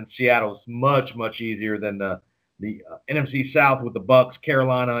 Arizona, and Seattle is much, much easier than the NFC South with the Bucks,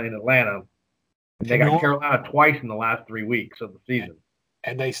 Carolina, and Atlanta. And they And New got Orleans, Carolina twice in the last 3 weeks of the season.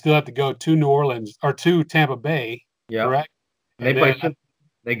 and they still have to go to New Orleans or to Tampa Bay, Yeah, correct? and And then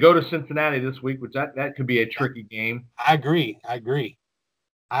they go to Cincinnati this week, which that could be a tricky game. I agree. I agree.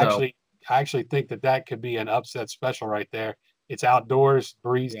 I So actually, I actually think that could be an upset special right there. It's outdoors.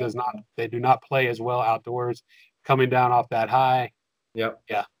 Breeze yeah, does not. They do not play as well outdoors. Coming down off that high. yep.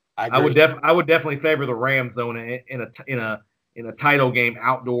 Yeah, I I would agree. I would definitely favor the Rams though in a title game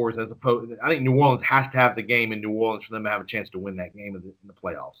outdoors as opposed. I think New Orleans has to have the game in New Orleans for them to have a chance to win that game in the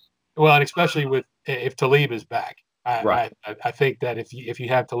playoffs. Well, and especially with if Talib is back, Right. I think that if you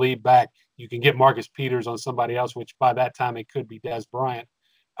have Talib back, you can get Marcus Peters on somebody else, which by that time it could be Des Bryant.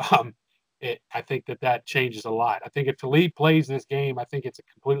 Um, I think that changes a lot. I think if Talib plays this game, I think it's a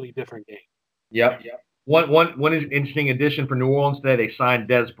completely different game. Yep. One interesting addition for New Orleans today, they signed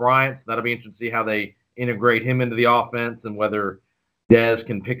Des Bryant. So that'll be interesting to see how they integrate him into the offense and whether Des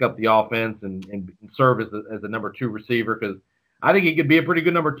can pick up the offense and serve as a number 2 receiver, because I think he could be a pretty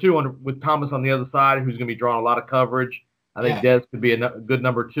good number 2 with Thomas on the other side, who's going to be drawing a lot of coverage. I think Yeah, Des could be a good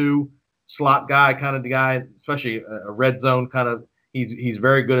number 2 slot guy, kind of the guy, especially a red zone kind of. He's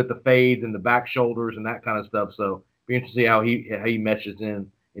very good at the fades and the back shoulders and that kind of stuff. So be interesting to see how he meshes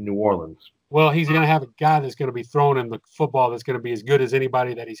in New Orleans. well, he's going to have a guy that's going to be throwing him the football that's going to be as good as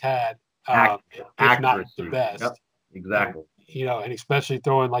anybody that he's had, if not the Accuracy. Yep, best. And exactly. and especially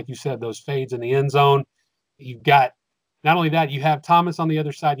throwing, like you said, those fades in the end zone. You've got not only that, you have Thomas on the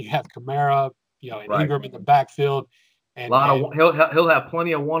other side, you have Kamara, and Right. Ingram in the backfield, A and lot of he'll have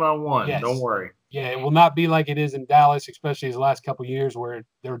plenty of one-on-one. Don't yes, worry. yeah, it will not be like it is in Dallas, especially his last couple of years where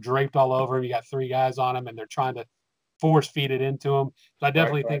they're draped all over him. You got 3 guys on him, and they're trying to force feed it into him. So Right.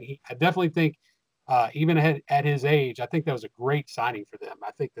 I definitely think, even at his age, I think that was a great signing for them.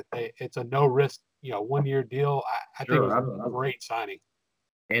 I think that it's a no risk, 1-year deal. I think it Sure. was a great signing.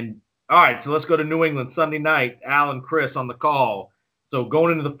 And All right, so let's go to New England Sunday night. Al and Chris on the call. So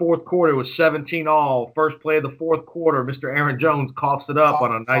going into the fourth quarter, it was 17 all. First play of the fourth quarter, Mr. Aaron Jones coughs it up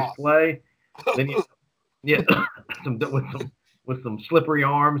on a nice play. Then with some slippery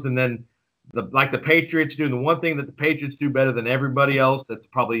arms, and then like the Patriots do. The one thing that the Patriots do better than everybody else, that's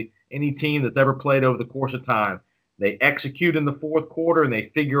probably any team that's ever played over the course of time, they execute in the fourth quarter and they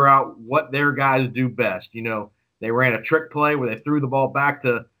figure out what their guys do best. They ran a trick play where they threw the ball back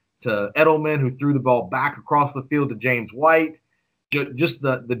to Edelman, who threw the ball back across the field to James White. Just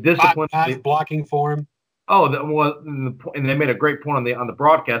the discipline. Blocking for him. Oh, and they made a great point on the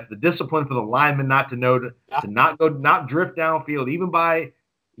broadcast. The discipline for the linemen not drift downfield, even by,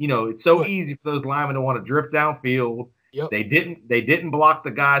 it's so easy for those linemen to want to drift downfield. Yep. They didn't block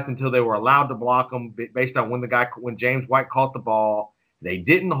the guys until they were allowed to block them based on when James White caught the ball. They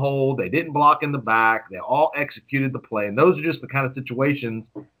didn't hold. They didn't block in the back. They all executed the play. And those are just the kind of situations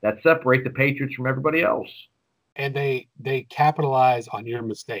that separate the Patriots from everybody else. And they capitalize on your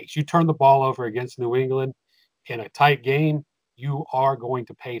mistakes. You turn the ball over against New England in a tight game, you are going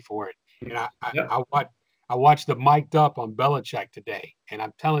to pay for it. And I watched the mic'd up on Belichick today, and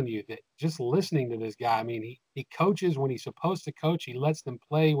I'm telling you that just listening to this guy, I mean, he coaches when he's supposed to coach. He lets them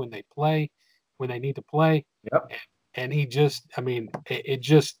play when they need to play. Yep. And he just, I mean, it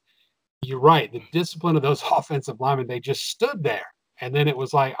just, you're right. The discipline of those offensive linemen, they just stood there. And then it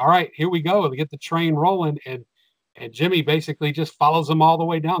was like, all right, here we go. We get the train rolling. And Jimmy basically just follows them all the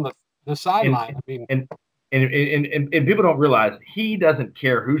way down the sideline. And people don't realize he doesn't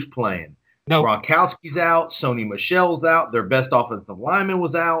care who's playing. No. Gronkowski's out. Sony Michel's out. Their best offensive lineman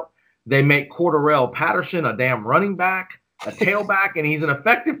was out. They make Cordarrelle Patterson a damn running back, a tailback, and he's an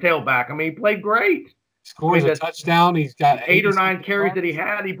effective tailback. I mean, he played great. Scores a touchdown. He's got 8 or 9 carries that he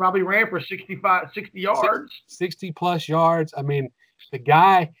had. He probably ran for 60 yards. 60-plus yards. I mean, the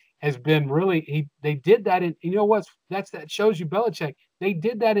guy has been really they did that in, you know what, that shows you Belichick. They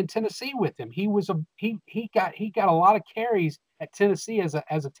did that in Tennessee with him. He got a lot of carries at Tennessee as a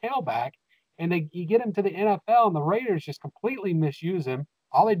tailback, and you get him to the NFL, and the Raiders just completely misuse him.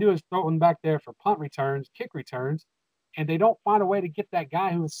 All they do is throw him back there for punt returns, kick returns, and they don't find a way to get that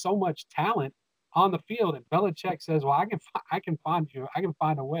guy who has so much talent on the field. And Belichick says, "Well, I can find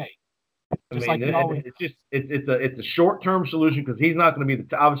a way." It's a short-term solution because he's not going to be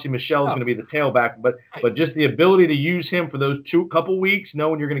obviously Michel's going to be the tailback, but just the ability to use him for those couple weeks,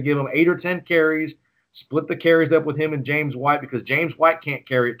 knowing you're going to give him 8 or 10 carries, split the carries up with him and James White, because James White can't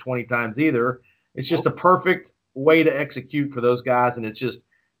carry it 20 times either. It's just a perfect way to execute for those guys, and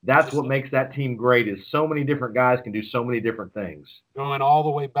that's what makes that team great, is so many different guys can do so many different things. Going all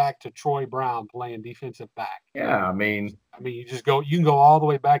the way back to Troy Brown playing defensive back. Yeah, I mean, you can go all the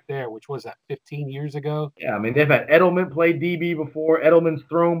way back there, which was that 15 years ago. Yeah, I mean, they've had Edelman play DB before. Edelman's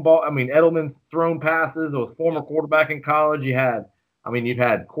thrown passes. Or former quarterback in college. You've had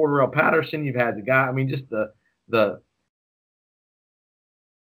Cordarrelle Patterson. You've had the guy. I mean, just the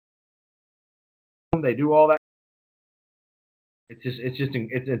they do all that.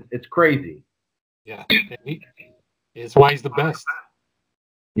 It's crazy. Yeah, it's why he's the best.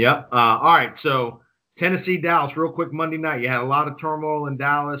 Yep. All right. So Tennessee, Dallas, real quick. Monday night, you had a lot of turmoil in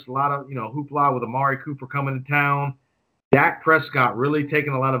Dallas, a lot of hoopla with Amari Cooper coming to town. Dak Prescott really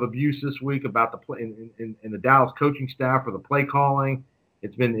taking a lot of abuse this week about the play in the Dallas coaching staff for the play calling.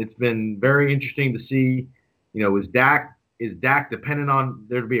 It's been very interesting to see. Is Dak dependent on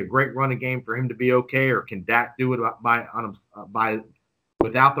there to be a great running game for him to be okay, or can Dak do it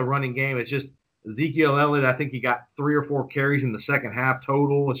without the running game? It's just Ezekiel Elliott. I think he got 3 or 4 carries in the second half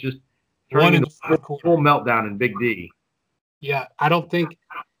total. It's just turning into a full meltdown in Big D. Yeah, I don't think.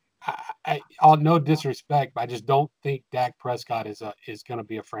 All no disrespect, but I just don't think Dak Prescott is going to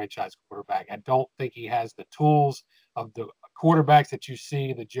be a franchise quarterback. I don't think he has the tools of the quarterbacks that you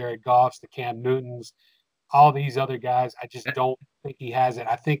see, the Jared Goffs, the Cam Newtons, all these other guys. I just don't think he has it.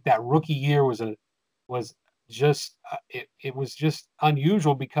 I think that rookie year was just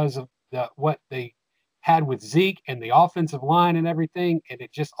unusual because of what they had with Zeke and the offensive line and everything, and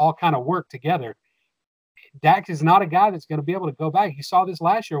it just all kind of worked together. Dak is not a guy that's going to be able to go back. You saw this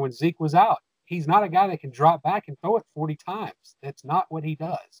last year when Zeke was out. He's not a guy that can drop back and throw it 40 times. That's not what he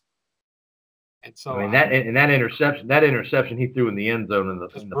does. And so that interception he threw in the end zone on the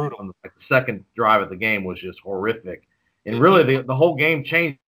second drive of the game was just horrific. And really the whole game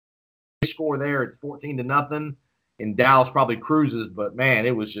changed. The score there, it's 14-0, and Dallas probably cruises, but man,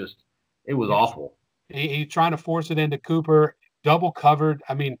 it was awful. He's trying to force it into Cooper, double covered.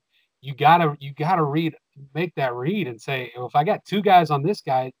 I mean, you gotta make that read and say, if I got 2 guys on this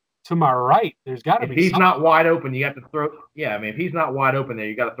guy, to my right, there's got to If be he's something. not wide open, you have to throw. Yeah, I mean, if he's not wide open there,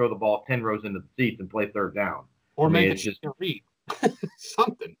 you got to throw the ball 10 rows into the seats and play third down. Or I mean, make it's just a read.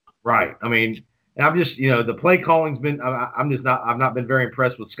 Something. right. I mean, and I'm just, the play calling's been. I'm just not. I've not been very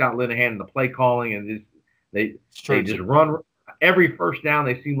impressed with Scott Linehan and the play calling, and they just run every first down.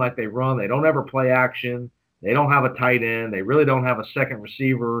 They seem like they run. They don't ever play action. They don't have a tight end. They really don't have a second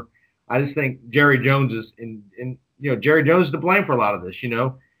receiver. I just think Jerry Jones is Jerry Jones is to blame for a lot of this.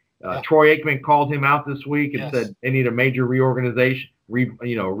 Troy Aikman called him out this week and said they need a major reorganization,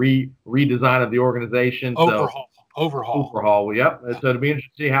 redesign of the organization. Overhaul. Yep. So it'll be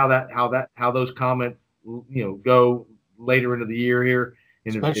interesting to see how those comments, go later into the year here.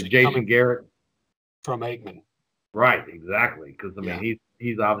 And if Jason Garrett from Aikman. Right. Exactly. Because I mean,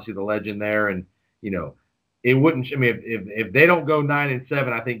 he's obviously the legend there, and it wouldn't. I mean, if they don't go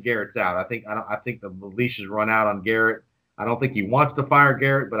 9-7, I think Garrett's out. I think the leash has run out on Garrett. I don't think he wants to fire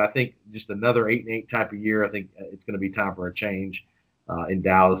Garrett, but I think just another 8-8 type of year. I think it's going to be time for a change in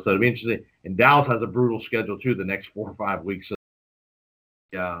Dallas. So it'll be interesting. And Dallas has a brutal schedule too the next 4 or 5 weeks.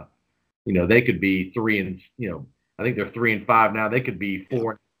 So, they could be 3 and I think they're 3-5 now. They could be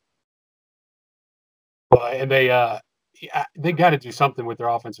 4. Well, and they got to do something with their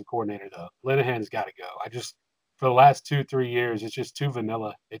offensive coordinator though. Linehan's got to go. For the last 2-3 years, it's just too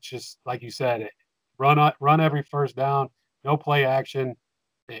vanilla. It's just like you said, run every first down, no play action.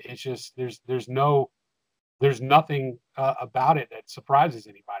 It's just there's nothing about it that surprises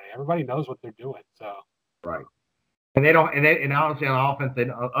anybody. Everybody knows what they're doing. So right, and they don't, and honestly on offense,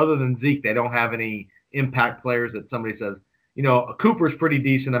 other than Zeke, they don't have any impact players that somebody says, Cooper's pretty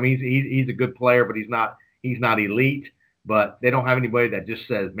decent. I mean, he's a good player, but he's not elite. But they don't have anybody that just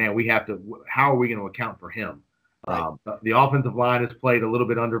says, man, how are we going to account for him? Right. The offensive line has played a little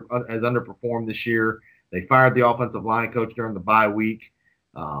bit has underperformed this year. They fired the offensive line coach during the bye week.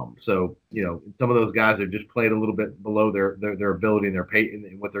 So, some of those guys have just played a little bit below their ability and their pay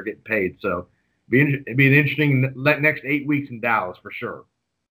and what they're getting paid. So it'd be an interesting next 8 weeks in Dallas for sure.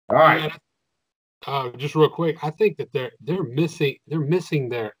 All right. Just real quick, I think that they're missing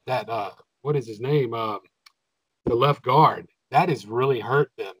that what is his name? The left guard. That has really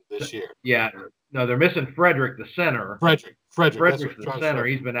hurt them this year. Yeah. No, they're missing Frederick, the center. Frederick's the center.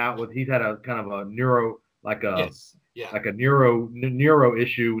 He's been out he's had a kind of a neuro, like a neuro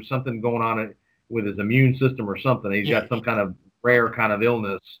issue, something going on with his immune system or something. He's got some kind of rare kind of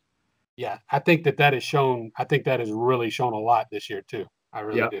illness. Yeah, I think that has shown. I think that has really shown a lot this year too. I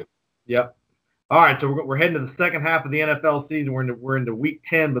really do. Yep. All right, so we're heading to the second half of the NFL season. We're into week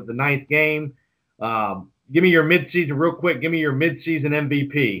 10, but the 9th game. Give me your midseason real quick. Give me your midseason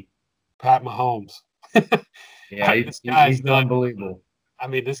MVP. Pat Mahomes. Yeah, he's unbelievable. I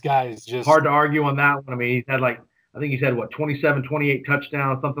mean, this guy is just hard to argue on that one. I mean, he's had 27, 28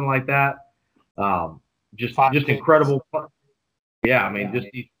 touchdowns, something like that. Just incredible. Yeah, I mean,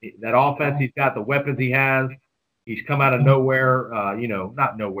 that offense. He's got the weapons he has. He's come out of nowhere.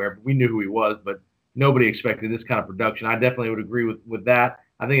 Not nowhere, but we knew who he was, but nobody expected this kind of production. I definitely would agree with that.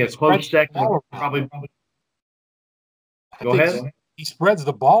 I think a close second probably. Go ahead. He spreads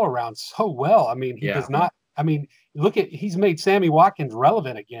the ball around so well. I mean, he does not. I mean, he's made Sammy Watkins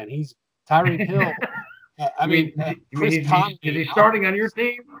relevant again. He's Tyreek Hill. Is he starting on your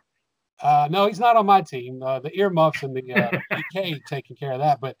team? No, he's not on my team. The earmuffs and the UK taking care of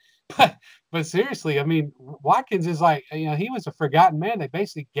that. But seriously, I mean, Watkins is like, he was a forgotten man. They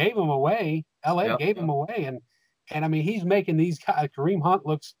basically gave him away. LA gave him away, and I mean, he's making these guys. Kareem Hunt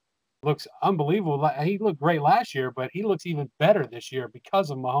looks unbelievable. He looked great last year, but he looks even better this year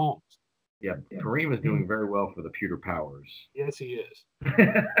because of Mahomes. Yeah, Kareem is doing very well for the Pewter Powers. Yes, he is.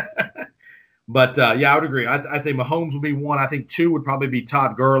 But I would agree. I think Mahomes would be 1. I think 2 would probably be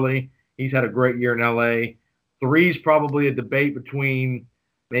Todd Gurley. He's had a great year in LA. 3 is probably a debate between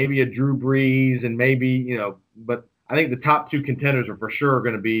maybe a Drew Brees and maybe, but I think the top 2 contenders are for sure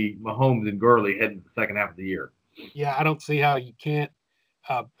going to be Mahomes and Gurley heading to the second half of the year. Yeah, I don't see how you can't.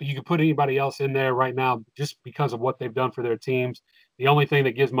 You can put anybody else in there right now just because of what they've done for their teams. The only thing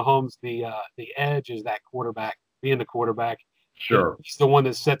that gives Mahomes the edge is that quarterback, being the quarterback. Sure. He's the one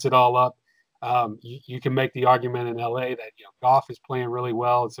that sets it all up. You can make the argument in LA that Goff is playing really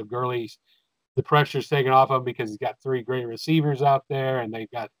well, and so Gurley's the pressure's taken off of him because he's got 3 great receivers out there, and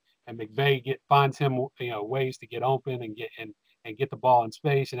McVay finds him ways to get open and get the ball in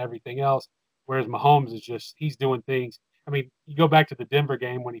space and everything else. Whereas Mahomes is he's doing things. I mean, you go back to the Denver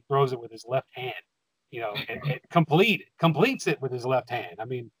game when he throws it with his left hand, and completes it with his left hand. I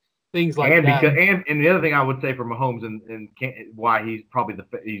mean, things like that. And the other thing I would say for Mahomes and why he's probably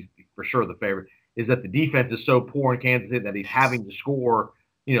he's for sure the favorite is that the defense is so poor in Kansas City that he's having to score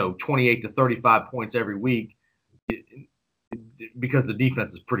 28 to 35 points every week because the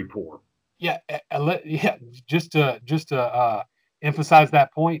defense is pretty poor. Yeah, yeah. Just to emphasize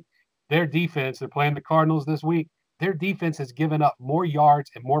that point, their defense. They're playing the Cardinals this week. Their defense has given up more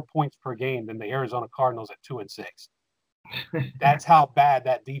yards and more points per game than the Arizona Cardinals at 2-6. That's how bad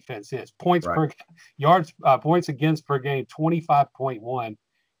that defense is. Points Right. per yards, points against per game, 25.1.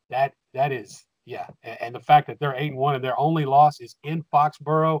 That is, yeah. And the fact that they're 8-1 and their only loss is in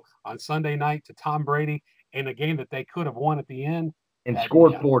Foxborough on Sunday night to Tom Brady in a game that they could have won at the end. And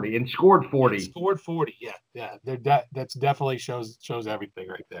scored 40. And scored 40. And scored 40. Yeah. That's definitely shows everything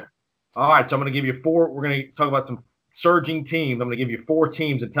right there. All right, so I'm going to give you 4. We're going to talk about some surging teams. I'm going to give you 4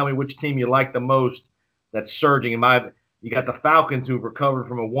 teams and tell me which team you like the most that's surging. You got the Falcons, who've recovered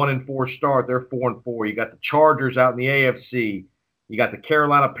from a 1-4 start. They're 4-4. You got the Chargers out in the AFC. You got the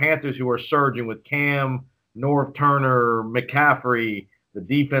Carolina Panthers, who are surging with Cam, North Turner, McCaffrey. The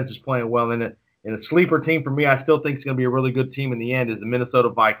defense is playing well. And a sleeper team for me, I still think it's going to be a really good team in the end, is the Minnesota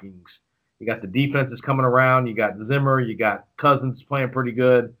Vikings. You got the defenses coming around. You got Zimmer. You got Cousins playing pretty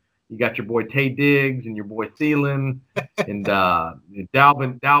good. You got your boy Tay Diggs and your boy Thielen and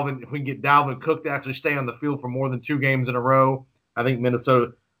Dalvin. If we can get Dalvin Cook to actually stay on the field for more than 2 games in a row, I think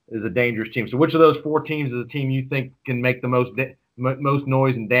Minnesota is a dangerous team. So which of those 4 teams is a team you think can make the most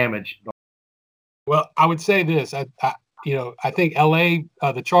noise and damage? Well, I would say this. I think LA,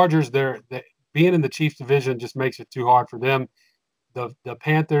 the Chargers, they're being in the Chiefs division just makes it too hard for them. The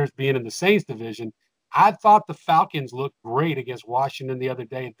Panthers being in the Saints division, I thought the Falcons looked great against Washington the other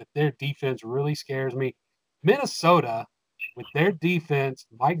day, but their defense really scares me. Minnesota, with their defense,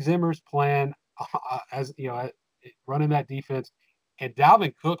 Mike Zimmer's plan, running that defense, and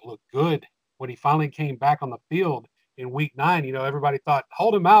Dalvin Cook looked good when he finally came back on the field in week 9. Everybody thought,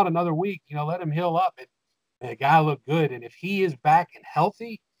 hold him out another week, let him heal up. And the guy looked good. And if he is back and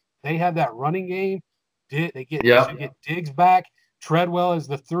healthy, they have that running game. They get Diggs back. Treadwell is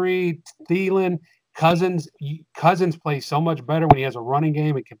the 3. Thielen, Cousins plays so much better when he has a running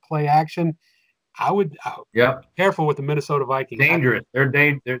game and can play action. I would be careful with the Minnesota Vikings. Dangerous. They're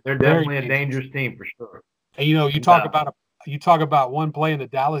definitely a dangerous team for sure. And you talk about one play in the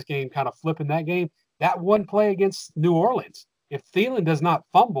Dallas game, kind of flipping that game. That one play against New Orleans, if Thielen does not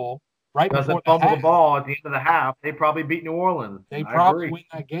fumble before the ball at the end of the half, they probably beat New Just win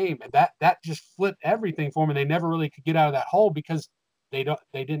that game, and that just flipped everything for them. They never really could get out of that hole because they just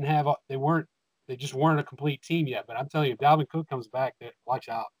weren't a complete team yet. But I'm telling you, if Dalvin Cook comes back, watch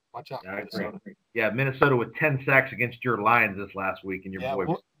out. Yeah, Minnesota. Minnesota with 10 sacks against your Lions this last week, and your boy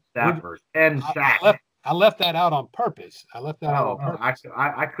Stafford 10 sacks. I left that out on purpose. I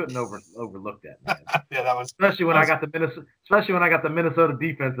couldn't overlook that, man. Yeah, that was especially when I got the Minnesota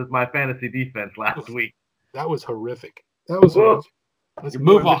defense as my fantasy defense last week. That was horrific. Let's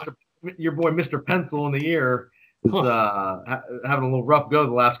move on. Your boy Mr. Pencil in the ear is having a little rough go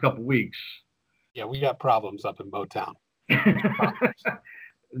the last couple weeks. Yeah, we got problems up in Motown.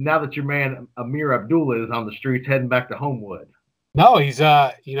 Now that your man Amir Abdullah is on the streets heading back to Homewood. No, he's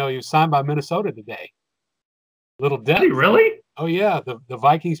he was signed by Minnesota today. Little depth. Is he really? Oh yeah, the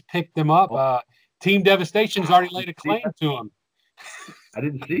Vikings picked him up. Team Devastation's already laid a claim to him. I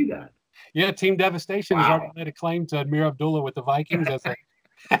didn't see that. Yeah, Team Devastation has already made a claim to Amir Abdullah with the Vikings as a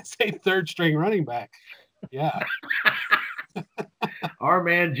 3rd string running back. Yeah. Our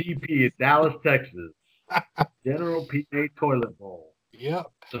man GP at Dallas, Texas. General PA Toilet Bowl.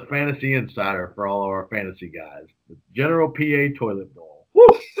 Yep. It's a fantasy insider for all of our fantasy guys. The General PA Toilet Bowl. Woo!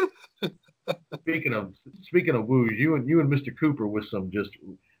 Speaking of woos, you and Mr. Cooper with some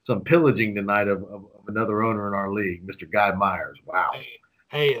pillaging tonight of another owner in our league, Mr. Guy Myers. Wow.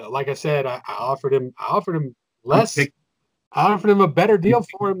 Hey, like I said, I offered him less. I offered him a better deal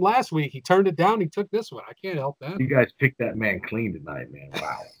for him last week. He turned it down. He took this one. I can't help that. You guys picked that man clean tonight, man.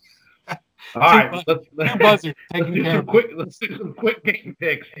 Wow. All right, let's do some quick game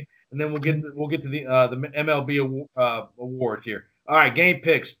picks, and then we'll get to the MLB awards here. All right, game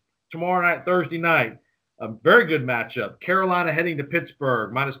picks tomorrow night, Thursday night. A very good matchup. Carolina heading to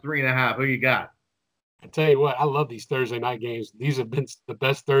Pittsburgh, -3.5. Who you got? I tell you what, I love these Thursday night games. These have been the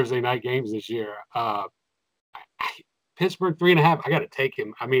best Thursday night games this year. Pittsburgh 3.5. I got to take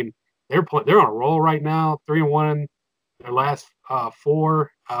him. I mean, they're on a roll right now. 3-1 their last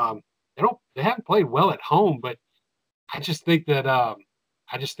 4. They haven't played well at home, but I just think that the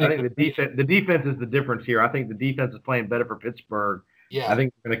defense is the difference here. I think the defense is playing better for Pittsburgh. Yeah, I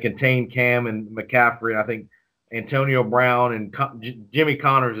think they're going to contain Cam and McCaffrey. I think Antonio Brown and Jimmy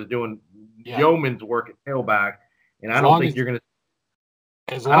Connors is doing yeoman's work at tailback, and I don't think you're going to.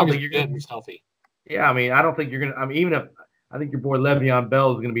 As long as you're getting healthy. Yeah, I mean, I don't think you're going to. I mean, even if I think your boy Le'Veon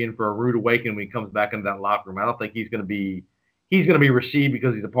Bell is going to be in for a rude awakening when he comes back into that locker room. I don't think he's going to be received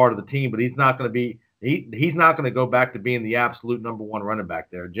because he's a part of the team, but he's not going to be he's not going to go back to being the absolute number one running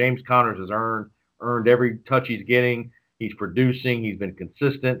back there. James Connors has earned every touch he's getting. He's producing. He's been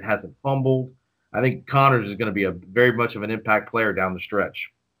consistent. Hasn't fumbled. I think Connors is going to be a very much of an impact player down the stretch.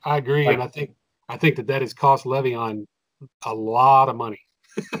 I agree, and I think that has cost Le'Veon a lot of money.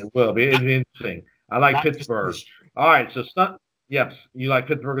 It will be. It'll be interesting. I like Pittsburgh. All right, so yes, you like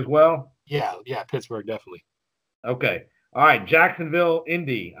Pittsburgh as well? Yeah, Pittsburgh definitely. Okay. All right, Jacksonville,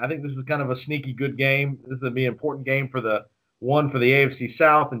 Indy. I think this is kind of a sneaky good game. This is going to be an important game for the AFC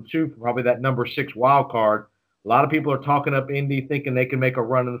South, and two, for probably that number 6 wild card. A lot of people are talking up Indy, thinking they can make a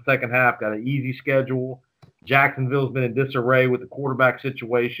run in the second half. Got an easy schedule. Jacksonville's been in disarray with the quarterback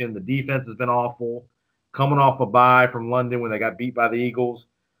situation. The defense has been awful. Coming off a bye from London when they got beat by the Eagles.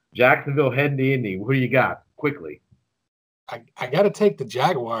 Jacksonville heading to Indy. Who do you got? Quickly. I got to take the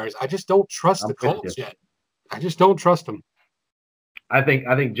Jaguars. I just don't trust the Colts yet. I just don't trust them. I think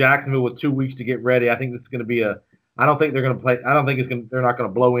Jacksonville with 2 weeks to get ready. I think this is going to be I don't think they're going to play. I don't think they're not going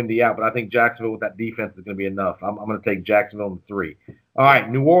to blow Indy out, but I think Jacksonville with that defense is going to be enough. I'm going to take Jacksonville in 3. All right,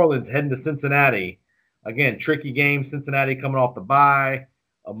 New Orleans heading to Cincinnati. Again, tricky game. Cincinnati coming off the bye.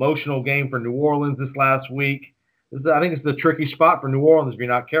 Emotional game for New Orleans this last week. I think it's the tricky spot for New Orleans if you're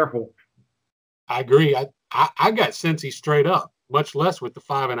not careful. I agree. I got Cincy straight up, much less with the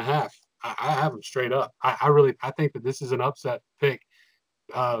 5.5. I have them straight up. I think that this is an upset pick.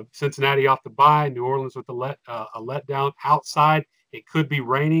 Cincinnati off the bye, New Orleans with a letdown outside. It could be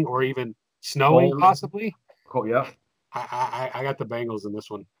raining or even snowing possibly. Cool, yeah. I got the Bengals in this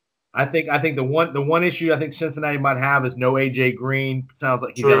one. I think the one issue I think Cincinnati might have is no AJ Green. Sounds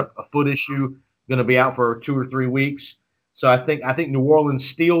like he's got a foot issue, going to be out for 2 or 3 weeks. So I think New Orleans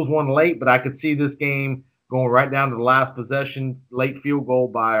steals one late, but I could see this game going right down to the last possession, late field goal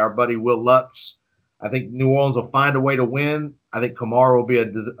by our buddy Will Lutz. I think New Orleans will find a way to win. I think Kamara will be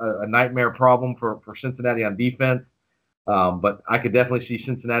a nightmare problem for Cincinnati on defense. But I could definitely see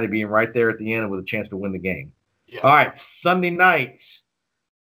Cincinnati being right there at the end with a chance to win the game. Yeah. All right, Sunday nights.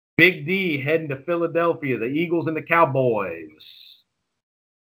 Big D heading to Philadelphia, the Eagles and the Cowboys.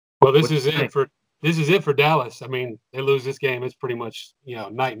 Well, this is it for Dallas. I mean, they lose this game, it's pretty much,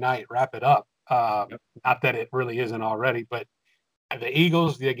 night, wrap it up. Not that it really isn't already, but the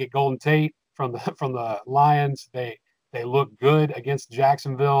Eagles, they get Golden Tate from the Lions. They look good against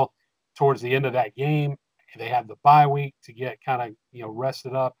Jacksonville towards the end of that game. They have the bye week to get kind of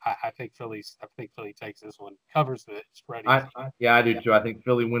rested up. I think Philly takes this one, covers the spread. I do too. I think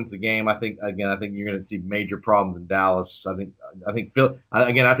Philly wins the game. I think you're going to see major problems in Dallas. I think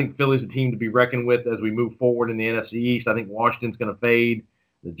Philly's a team to be reckoned with as we move forward in the NFC East. I think Washington's going to fade.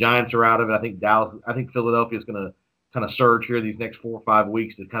 The Giants are out of it. I think Philadelphia is going to kind of surge here these next 4 or 5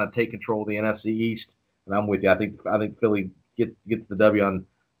 weeks to kind of take control of the NFC East. And I'm with you. I think Philly gets the W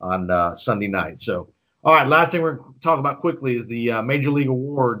on Sunday night. So. All right, last thing we're going to talk about quickly is the Major League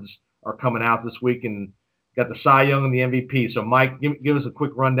Awards are coming out this week, and got the Cy Young and the MVP. So, Mike, give us a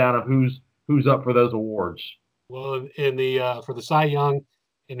quick rundown of who's up for those awards. Well, in the for the Cy Young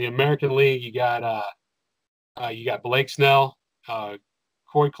in the American League, you got Blake Snell,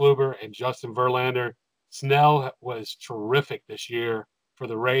 Corey Kluber, and Justin Verlander. Snell was terrific this year for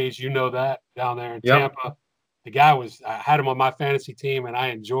the Rays. You know that down there in Tampa. The guy I had him on my fantasy team, and I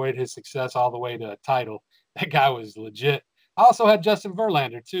enjoyed his success all the way to a title. That guy was legit. I also had Justin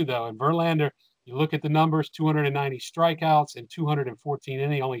Verlander too, though. And Verlander, you look at the numbers: 290 strikeouts and 214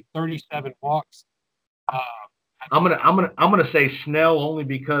 innings, only 37 walks. I'm gonna say Snell only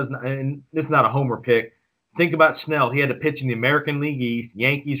because, and this is not a homer pick. Think about Snell. He had to pitch in the American League East,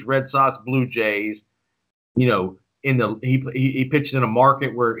 Yankees, Red Sox, Blue Jays. He pitched in a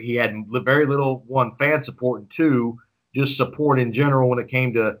market where he had very little, one, fan support, and two, just support in general when it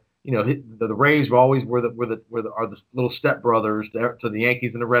came to, the Rays were always were the little stepbrothers to the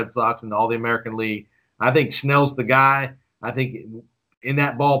Yankees and the Red Sox and all the American League. I think Snell's the guy. I think in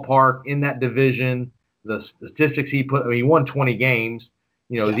that ballpark, in that division, the statistics he won 20 games.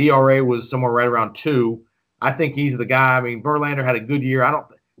 His ERA was somewhere right around 2. I think he's the guy. I mean, Verlander had a good year.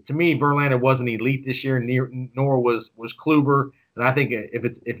 To me, Verlander wasn't elite this year, nor was Kluber. And I think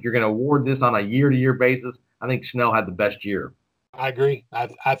if you're going to award this on a year-to-year basis, I think Snell had the best year. I agree.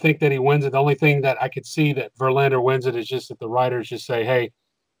 I think that he wins it. The only thing that I could see that Verlander wins it is just that the writers just say, hey,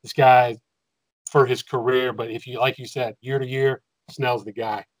 this guy for his career. But if you, like you said, year-to-year, Snell's the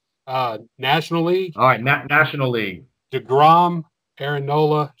guy. National League. All right, National League. DeGrom, Aaron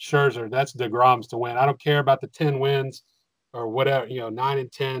Nola, Scherzer. That's DeGrom's to win. I don't care about the 10 wins or whatever, 9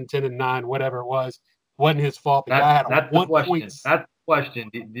 and 10, 10 and 9, whatever it was. Wasn't his fault. The guy had a That's the question. That's the question.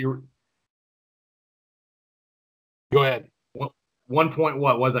 Go ahead. 1 point,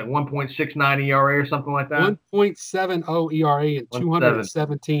 what was it? 1.69 ERA or something like that? 1.70 ERA in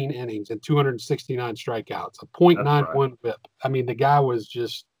 217 innings and 269 strikeouts, a .91 whip. I mean, the guy was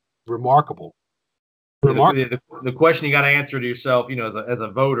just remarkable. The question you got to answer to yourself, as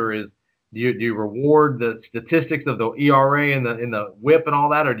a voter is, do you reward the statistics of the ERA and the whip and all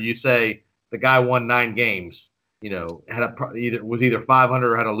that, or do you say the guy won 9 games, was either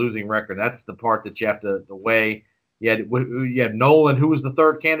 500 or had a losing record? That's the part that you have to weigh. You had Nolan, who was the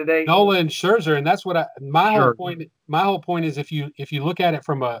third candidate? Nolan, Scherzer, and that's what my whole point is, if you look at it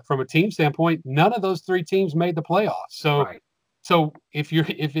from a team standpoint, none of those 3 teams made the playoffs. So so if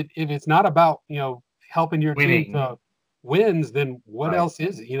it's not about helping your team to wins, then what else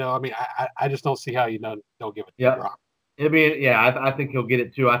is it? I mean, I just don't see how you don't give it to Grom. I think he'll get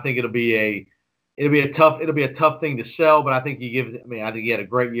it too. I think it'll be a tough thing to sell, but I think I think he had a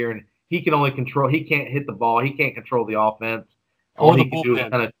great year, and he can only control. He can't hit the ball. He can't control the offense. All he can do is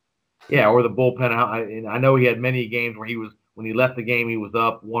or the bullpen. I know he had many games where when he left the game, he was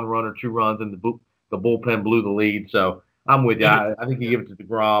up 1 run or 2 runs, and the bullpen blew the lead. So I'm with you. I think you give it to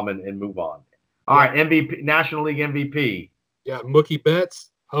DeGrom and move on. All right, MVP, National League MVP. Yeah, Mookie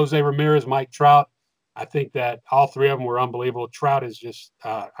Betts, Jose Ramirez, Mike Trout. I think that all 3 of them were unbelievable. Trout is just,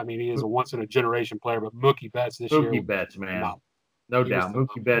 he is a once-in-a-generation player, but Mookie Betts this year. Mookie Betts, man. No doubt.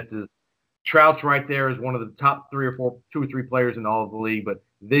 Mookie Betts is – Trout's right there as one of the top 2 or 3 players in all of the league. But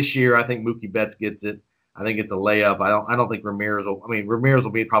this year, I think Mookie Betts gets it. I think it's a layup. I don't think Ramirez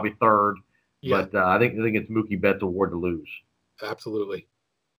will be probably third. Yeah. But I think it's Mookie Betts' award to lose. Absolutely.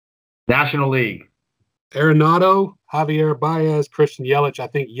 National League. Arenado, Javier Baez, Christian Yelich. I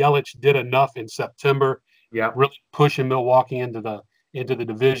think Yelich did enough in September. Yeah. Really pushing Milwaukee into the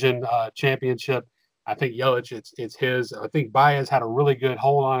division championship. I think Yelich, it's his. I think Baez had a really good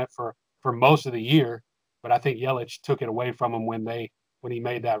hold on it for most of the year, but I think Yelich took it away from him when he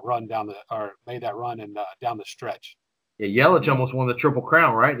made that run down the stretch. Yeah, Yelich almost won the Triple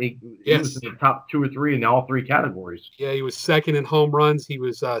Crown, right? He was in the top 2 or 3 in all 3 categories. Yeah, he was second in home runs. He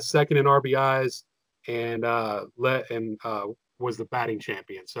was second in RBIs, and was the batting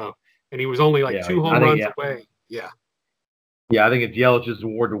champion. So, and he was only 2 home runs away. Yeah. Yeah, I think it's Yelich's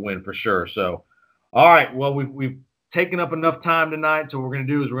award to win for sure. So, all right. Well, we've taken up enough time tonight. So what we're going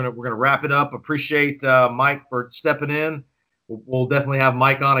to do is we're going to wrap it up. Appreciate Mike for stepping in. We'll definitely have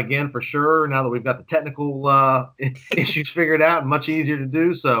Mike on again for sure. Now that we've got the technical issues figured out, much easier to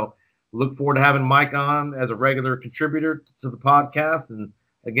do. So look forward to having Mike on as a regular contributor to the podcast. And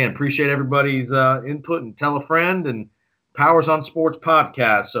again, appreciate everybody's input, and tell a friend. And Powers on Sports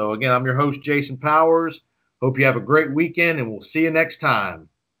podcast. So again, I'm your host, Jason Powers. Hope you have a great weekend, and we'll see you next time.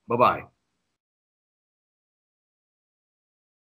 Bye-bye.